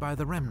day by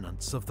the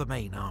remnants of the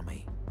main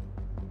army.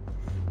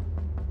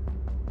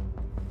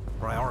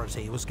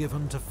 Priority was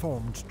given to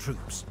formed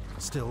troops,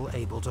 still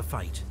able to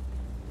fight.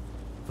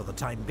 For the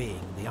time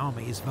being, the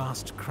army's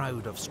vast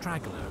crowd of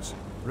stragglers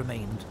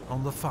remained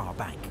on the far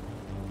bank.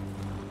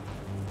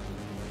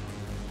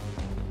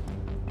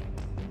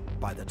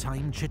 By the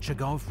time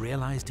Chichagov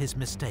realized his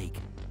mistake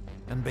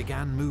and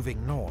began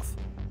moving north,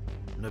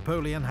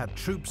 Napoleon had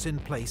troops in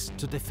place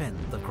to defend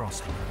the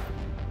crossing.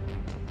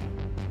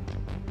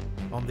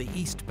 On the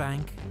east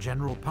bank,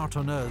 General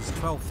Partonneux's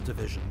 12th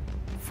Division,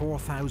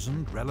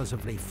 4,000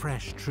 relatively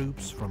fresh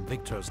troops from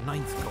Victor's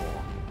 9th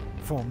Corps,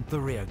 formed the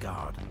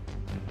rearguard.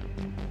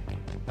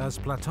 As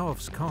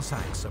Platov's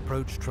Cossacks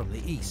approached from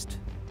the east,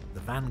 the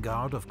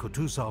vanguard of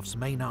Kutuzov's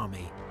main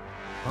army,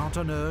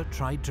 Partonneux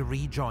tried to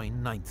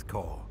rejoin 9th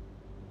Corps.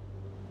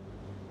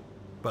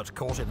 But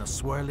caught in a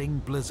swirling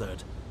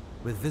blizzard,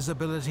 with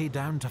visibility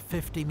down to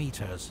 50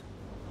 meters,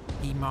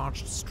 he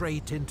marched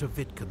straight into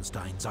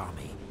Wittgenstein's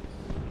army.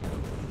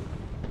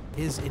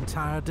 His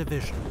entire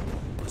division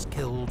was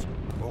killed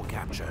or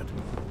captured.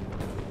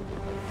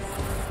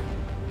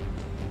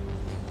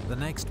 The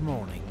next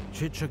morning,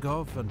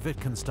 Chichagov and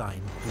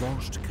Wittgenstein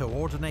launched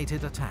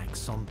coordinated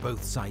attacks on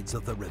both sides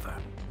of the river.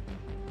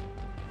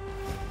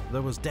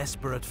 There was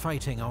desperate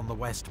fighting on the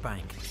west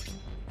bank,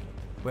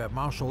 where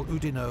Marshal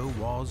Oudinot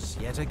was,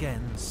 yet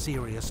again,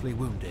 seriously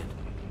wounded,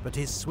 but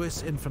his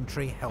Swiss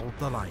infantry held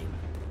the line,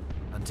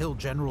 until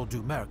General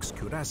Doumerc's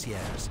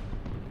cuirassiers,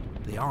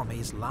 the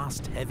army's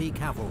last heavy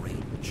cavalry,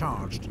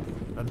 charged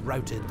and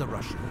routed the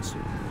Russians.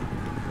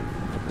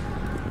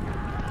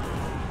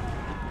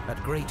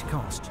 At great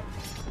cost,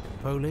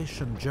 Polish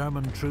and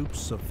German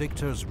troops of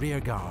Victor's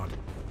rearguard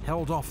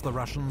held off the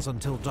Russians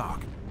until dark,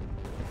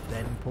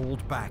 then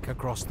pulled back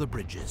across the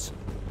bridges.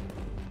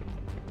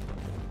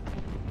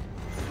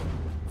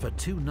 For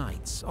 2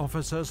 nights,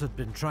 officers had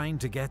been trying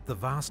to get the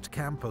vast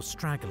camp of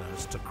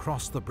stragglers to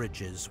cross the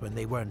bridges when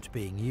they weren't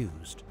being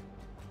used.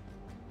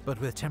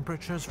 But with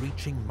temperatures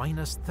reaching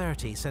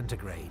 -30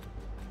 centigrade,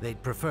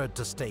 they'd preferred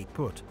to stay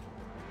put,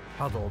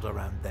 huddled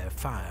around their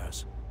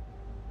fires.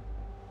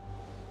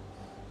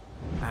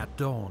 At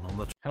dawn on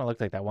the... Kind of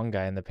looked like that one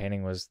guy in the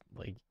painting was,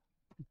 like,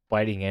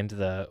 biting into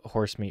the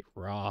horse meat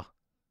raw.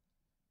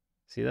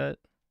 See that?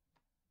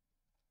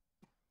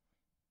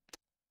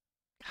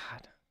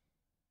 God.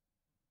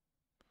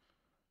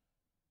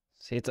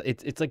 See,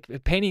 it's like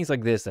paintings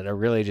like this that are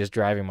really just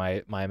driving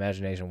my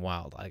imagination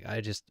wild. Like, I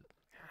just...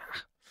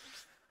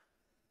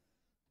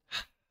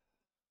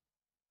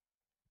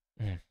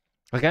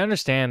 Like, I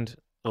understand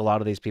a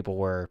lot of these people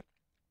were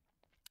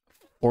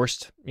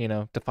forced,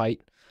 to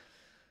fight.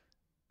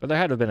 But there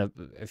had to have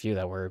been a few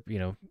that were,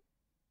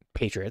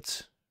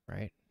 patriots,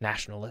 right?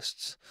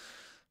 Nationalists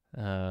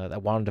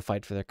that wanted to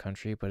fight for their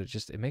country. But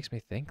it makes me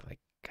think, like,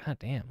 God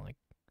damn, like,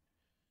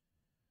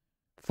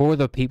 for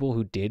the people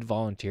who did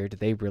volunteer, did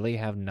they really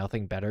have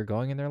nothing better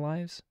going in their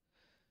lives?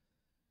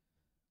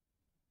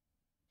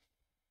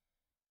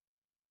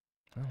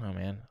 I don't know,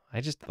 man. I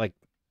just, like...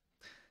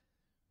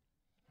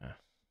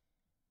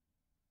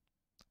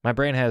 my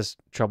brain has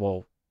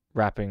trouble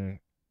wrapping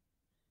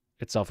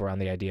itself around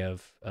the idea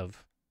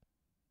of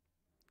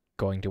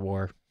going to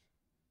war,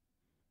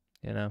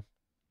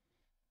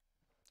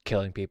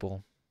 killing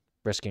people,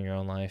 risking your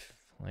own life.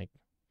 Like,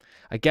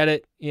 I get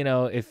it,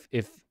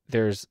 if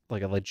there's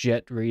like a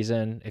legit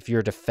reason, if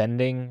you're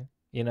defending,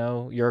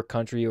 your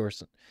country, or,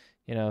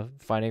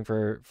 fighting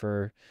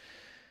for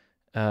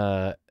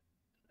an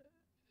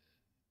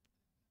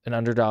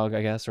underdog,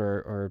 I guess,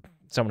 or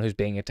someone who's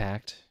being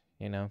attacked,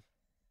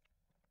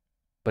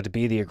 But to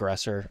be the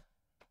aggressor,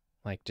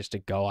 like, just to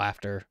go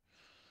after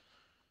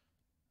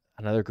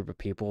another group of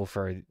people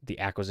for the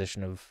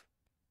acquisition of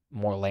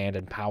more land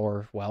and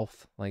power,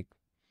 wealth, like,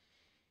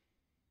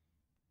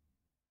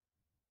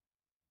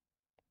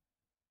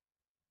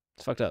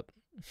 It's fucked up,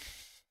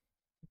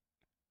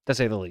 to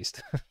say the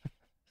least.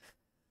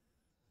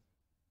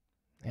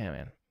 Yeah,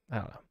 man. I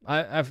don't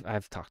know.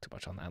 I've talked too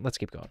much on that. Let's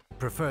keep going.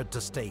 Preferred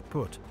to stay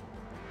put,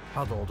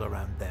 huddled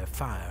around their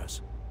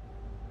fires.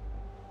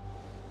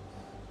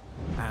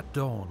 At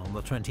dawn on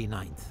the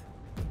 29th,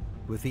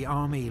 with the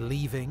army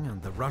leaving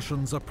and the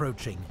Russians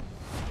approaching,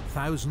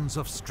 thousands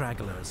of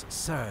stragglers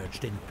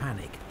surged in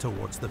panic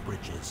towards the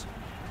bridges.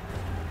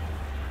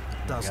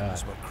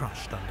 Dozens were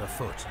crushed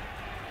underfoot.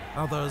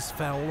 Others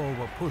fell or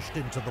were pushed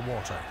into the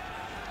water,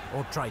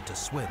 or tried to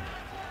swim,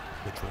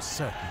 which was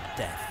certain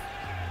death.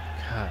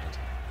 God.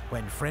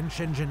 When French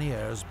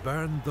engineers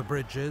burned the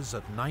bridges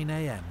at 9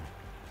 AM,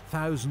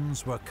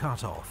 thousands were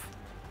cut off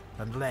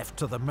and left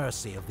to the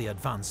mercy of the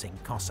advancing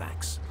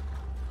Cossacks.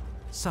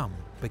 Some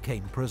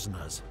became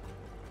prisoners.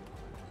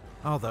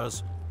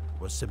 Others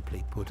were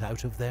simply put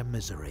out of their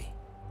misery.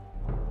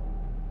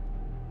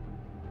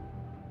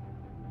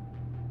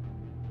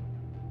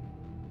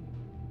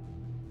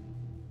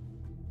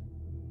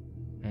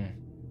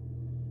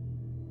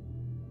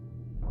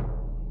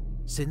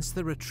 Since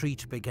the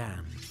retreat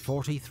began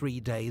 43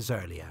 days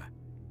earlier,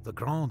 the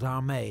Grande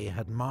Armée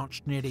had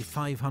marched nearly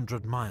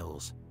 500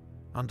 miles,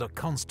 under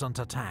constant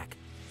attack,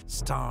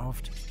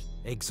 starved,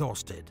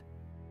 exhausted,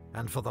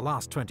 and for the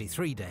last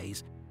 23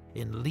 days,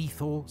 in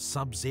lethal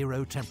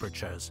sub-zero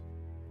temperatures,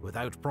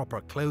 without proper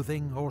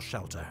clothing or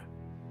shelter.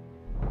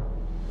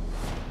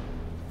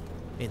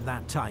 In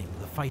that time,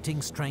 the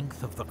fighting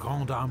strength of the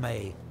Grande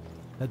Armée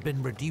had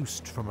been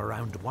reduced from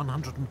around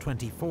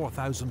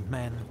 124,000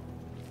 men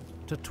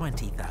to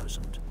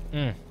 20,000,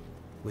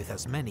 with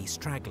as many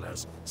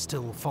stragglers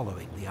still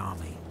following the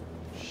army.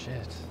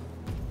 Shit.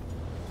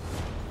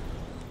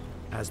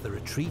 As the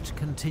retreat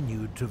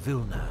continued to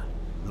Vilna,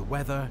 the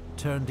weather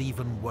turned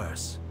even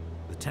worse,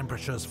 the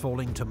temperatures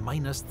falling to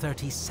minus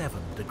 37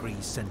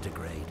 degrees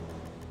centigrade.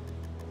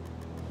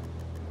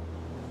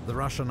 The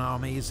Russian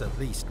armies at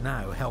least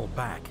now held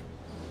back,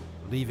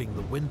 leaving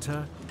the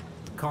winter,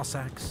 the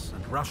Cossacks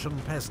and Russian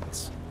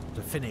peasants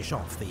to finish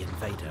off the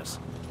invaders.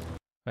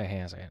 Wait,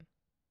 hang on a second.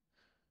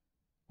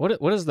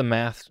 What is the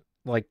math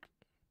like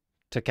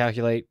to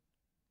calculate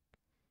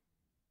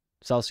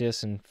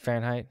Celsius and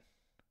Fahrenheit?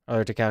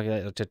 Or to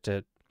calculate, what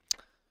do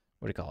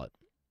you call it?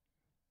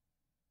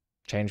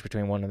 Change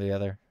between one or the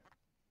other?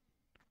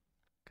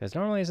 Because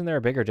normally isn't there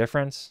a bigger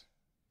difference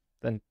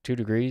than 2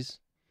 degrees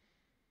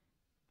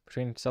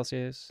between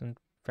Celsius and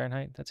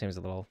Fahrenheit? That seems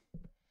a little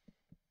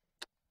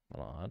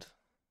odd.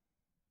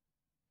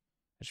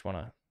 I just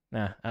want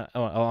to, I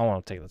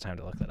won't take the time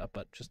to look that up,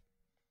 but just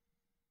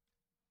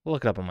we'll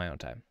look it up on my own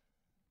time.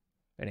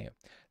 Anyway,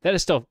 that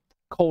is still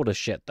cold as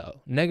shit,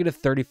 though. Negative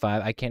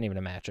 35, I can't even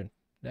imagine.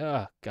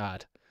 Oh,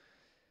 God.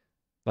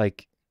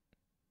 Like,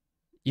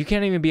 you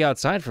can't even be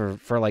outside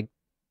for like,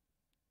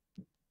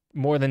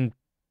 more than,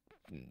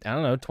 I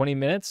don't know, 20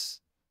 minutes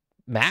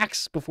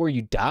max before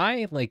you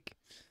die? Like,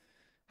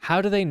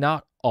 how do they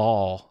not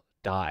all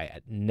die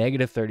at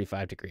negative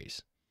 35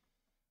 degrees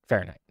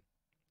Fahrenheit?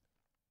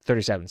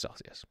 37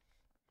 Celsius.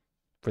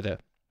 For the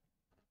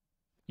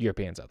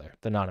Europeans out there,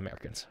 the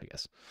non-Americans, I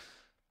guess.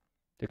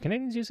 Do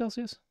Canadians use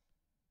Celsius?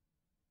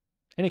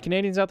 Any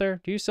Canadians out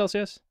there? Do you use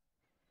Celsius?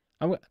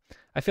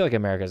 I feel like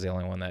America's the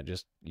only one that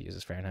just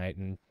uses Fahrenheit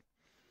and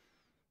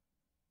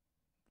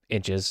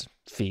inches,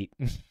 feet,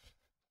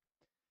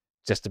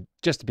 just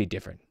to be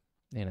different,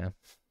 you know.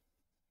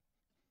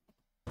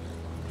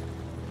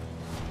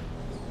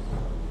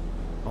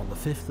 On the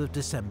 5th of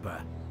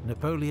December,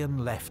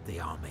 Napoleon left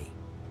the army,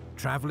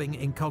 travelling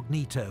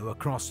incognito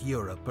across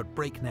Europe at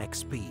breakneck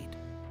speed,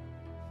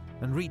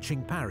 and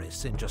reaching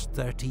Paris in just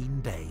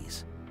 13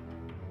 days.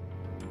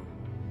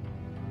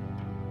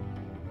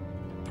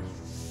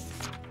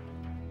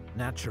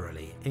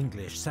 Naturally,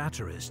 English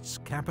satirists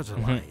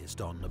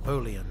capitalized on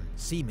Napoleon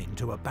seeming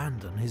to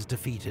abandon his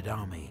defeated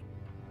army.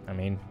 I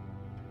mean,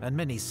 and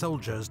many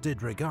soldiers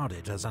did regard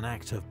it as an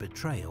act of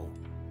betrayal.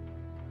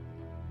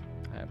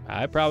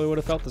 I probably would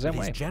have felt the same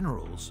way. His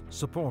generals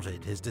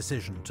supported his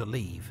decision to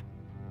leave.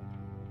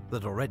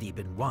 There'd already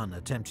been one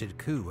attempted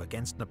coup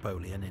against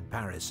Napoleon in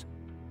Paris,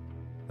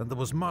 and there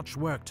was much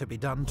work to be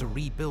done to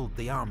rebuild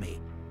the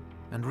army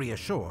and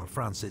reassure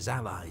France's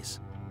allies.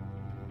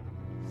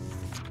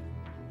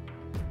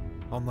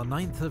 On the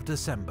 9th of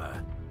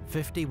December,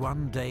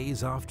 51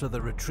 days after the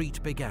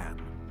retreat began,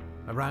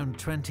 around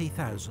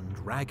 20,000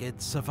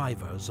 ragged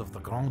survivors of the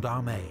Grande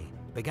Armée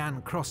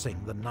began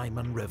crossing the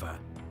Niemen River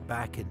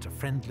back into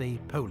friendly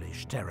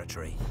Polish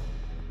territory.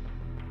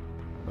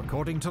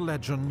 According to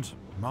legend,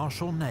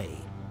 Marshal Ney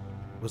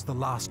was the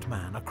last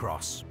man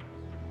across.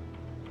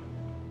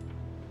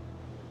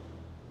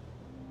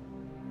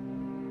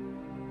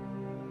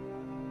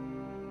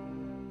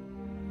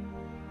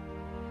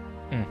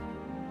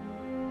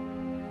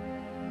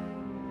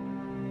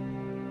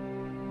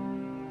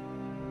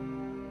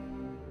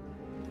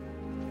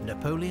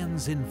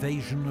 Napoleon's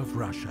invasion of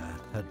Russia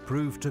had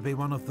proved to be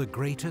one of the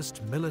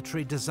greatest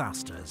military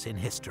disasters in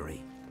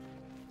history.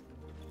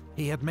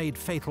 He had made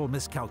fatal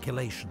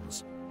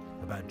miscalculations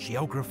about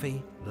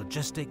geography,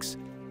 logistics,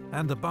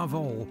 and above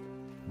all,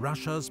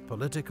 Russia's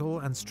political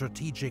and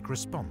strategic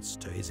response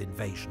to his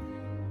invasion.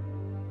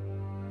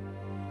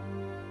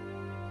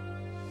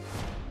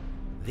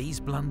 These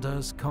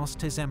blunders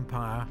cost his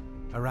empire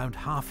around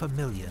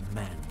 500,000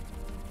 men,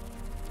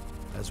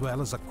 as well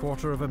as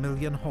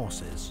 250,000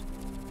 horses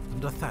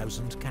and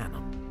 1,000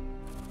 cannon.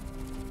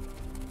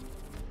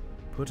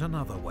 Put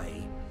another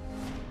way,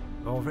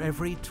 of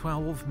every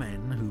 12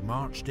 men who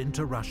marched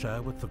into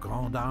Russia with the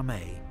Grande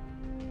Armée,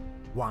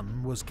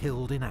 one was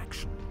killed in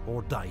action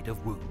or died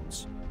of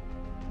wounds.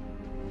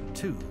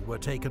 2 were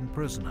taken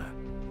prisoner,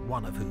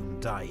 one of whom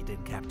died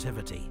in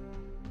captivity.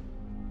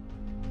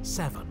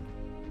 7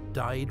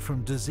 died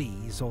from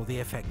disease or the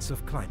effects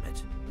of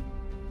climate.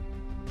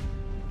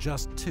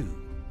 Just 2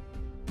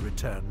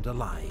 returned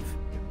alive.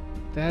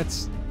 That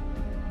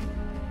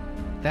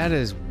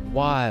is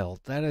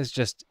wild. That is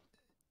just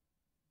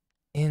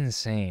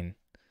insane.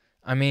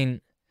 I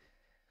mean,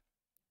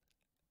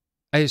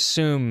 I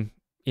assume,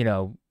 you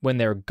know, when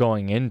they're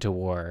going into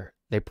war,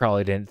 they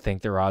probably didn't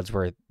think their odds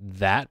were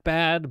that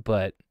bad,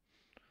 but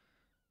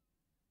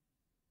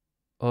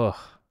ugh.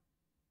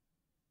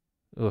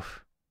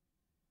 Oof.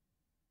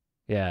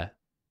 Yeah.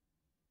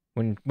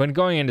 When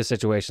going into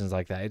situations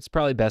like that, it's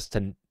probably best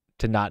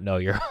to not know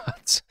your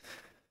odds.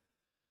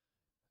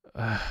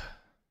 God.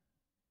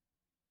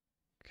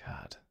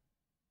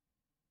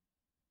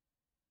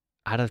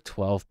 Out of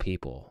 12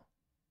 people,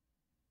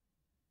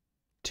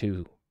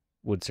 2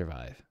 would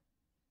survive.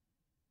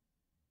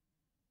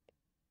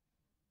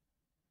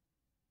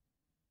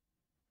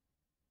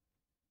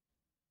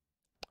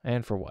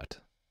 And for what?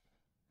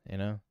 You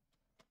know?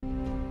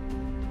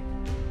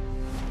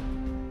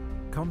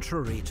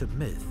 Contrary to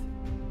myth,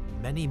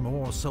 many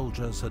more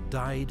soldiers had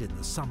died in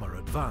the summer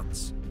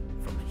advance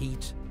from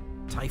heat,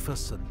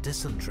 typhus and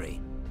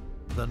dysentery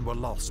than were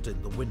lost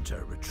in the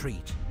winter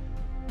retreat.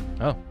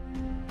 Oh.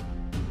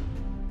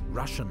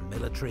 Russian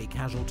military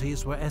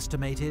casualties were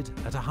estimated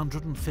at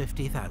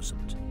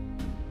 150,000,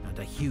 and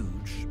a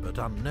huge but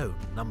unknown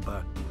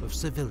number of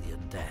civilian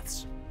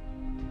deaths.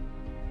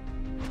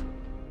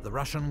 The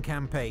Russian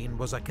campaign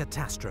was a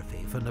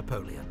catastrophe for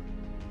Napoleon,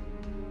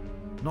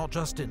 not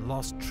just in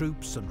lost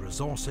troops and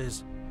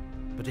resources,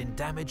 but in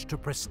damage to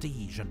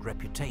prestige and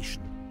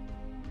reputation.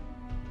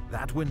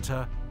 That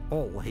winter,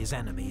 all his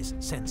enemies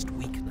sensed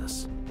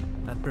weakness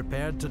and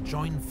prepared to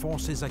join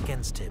forces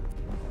against him.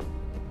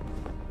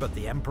 But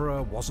the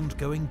Emperor wasn't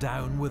going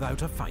down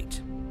without a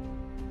fight.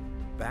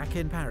 Back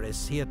in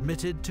Paris, he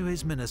admitted to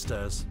his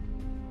ministers,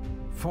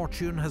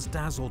 "Fortune has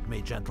dazzled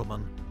me,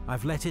 gentlemen.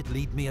 I've let it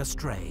lead me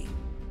astray.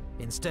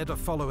 Instead of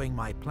following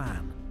my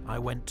plan, I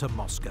went to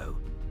Moscow.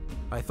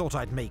 I thought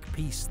I'd make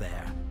peace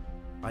there.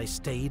 I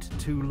stayed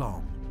too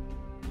long.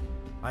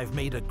 I've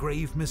made a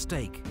grave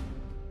mistake,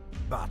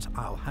 but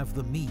I'll have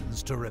the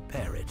means to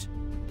repair it."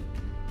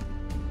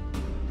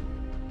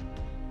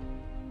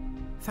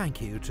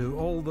 Thank you to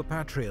all the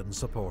Patreon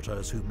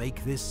supporters who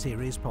make this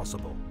series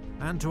possible,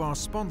 and to our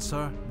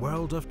sponsor,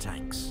 World of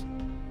Tanks.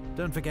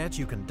 Don't forget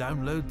you can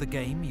download the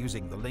game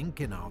using the link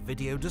in our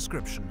video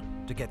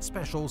description to get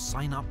special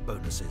sign-up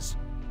bonuses.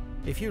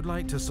 If you'd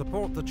like to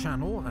support the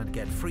channel and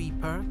get free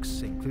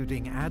perks,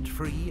 including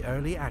ad-free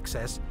early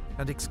access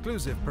and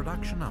exclusive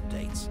production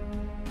updates,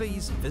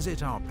 please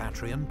visit our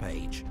Patreon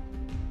page.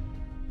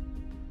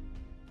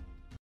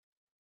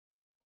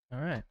 All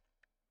right.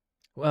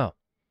 Well,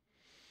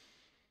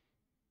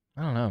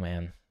 I don't know,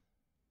 man.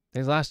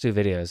 These last 2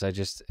 videos, I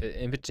just,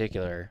 in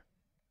particular,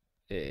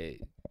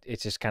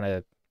 it's just kind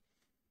of,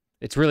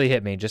 it's really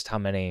hit me just how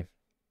many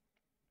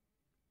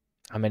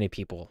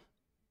people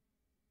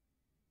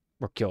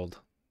were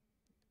killed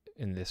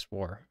in this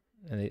war,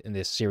 in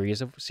this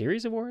series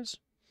of wars,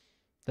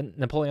 the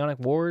Napoleonic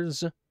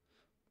Wars,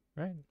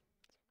 right?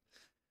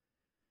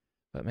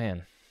 But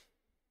man,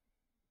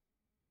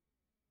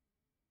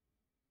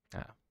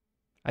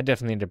 I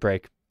definitely need a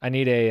break. I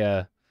need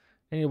to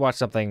watch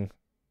something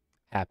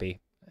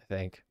happy, I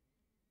think.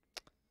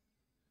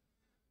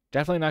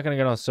 Definitely not going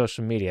to get on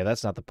social media.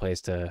 That's not the place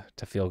to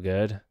feel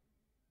good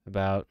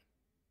about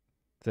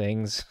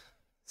things.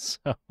 So,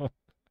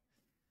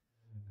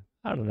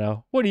 I don't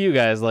know. What do you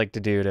guys like to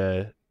do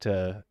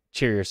to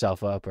cheer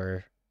yourself up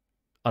or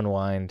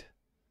unwind?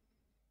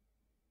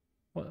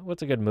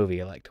 What's a good movie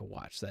you like to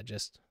watch that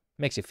just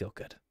makes you feel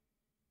good?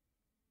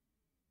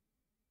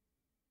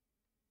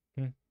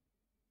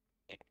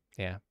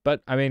 Yeah,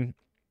 but I mean,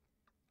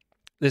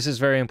 this is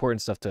very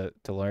important stuff to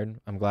learn.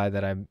 I'm glad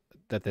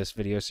that this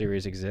video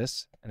series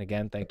exists. And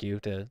again, thank you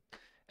to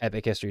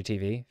Epic History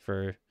TV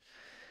for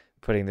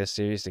putting this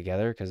series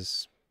together,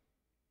 because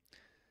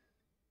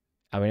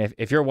I mean,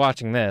 if you're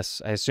watching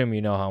this, I assume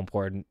you know how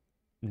important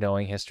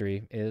knowing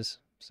history is.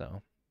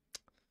 So,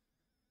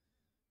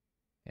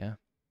 yeah.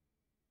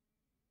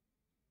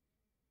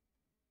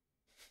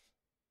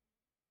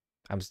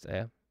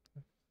 Yeah.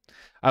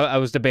 I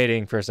was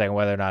debating for a second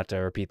whether or not to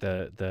repeat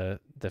the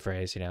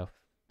phrase, you know,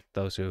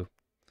 those who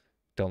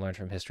don't learn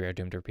from history are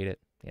doomed to repeat it,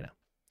 you know.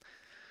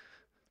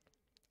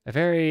 A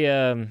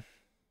very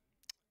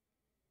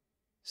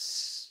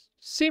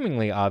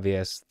seemingly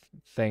obvious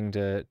thing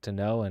to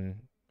know, and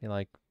you know,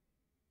 like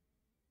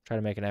try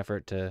to make an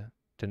effort to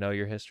know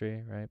your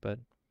history, right? But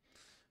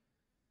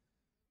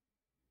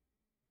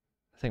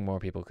I think more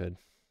people could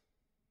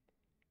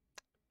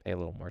pay a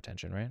little more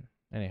attention, right?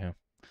 Anyhow,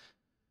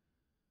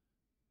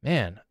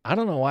 man, I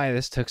don't know why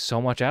this took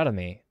so much out of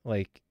me.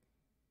 Like,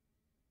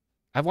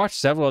 I've watched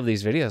several of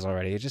these videos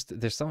already. It just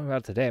there's something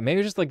about today.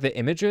 Maybe just like the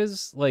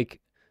images, like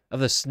of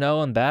the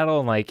snow and battle,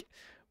 and like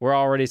we're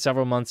already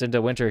several months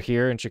into winter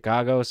here in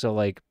Chicago, so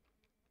like,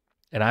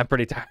 and I'm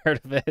pretty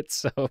tired of it.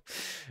 So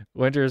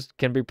winters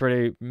can be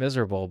pretty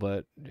miserable,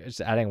 but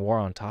just adding war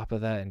on top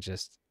of that and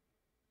just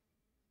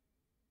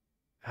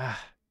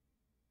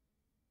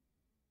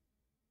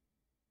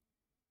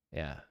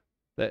yeah,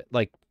 that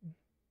like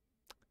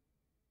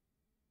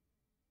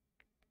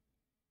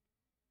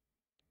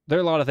there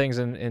are a lot of things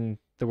in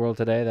the world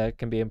today that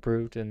can be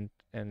improved, and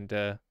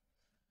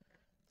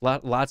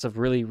lots of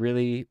really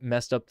really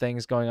messed up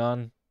things going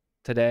on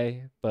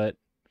today, but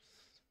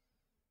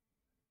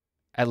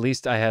at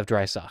least I have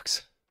dry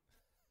socks.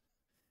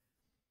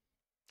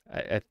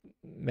 I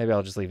maybe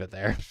I'll just leave it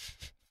there.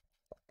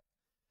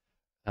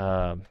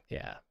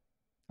 Yeah.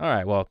 All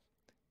right. Well,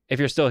 if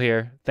you're still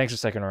here, thanks for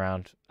sticking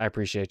around. I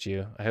appreciate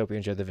you. I hope you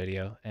enjoyed the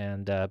video,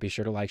 and be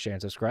sure to like, share,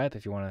 and subscribe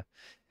if you want to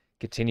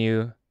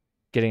continue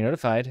getting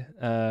notified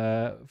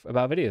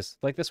about videos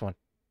like this one.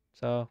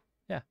 So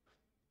yeah,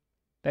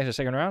 thanks for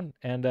sticking around,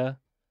 and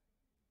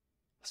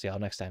see y'all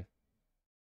next time.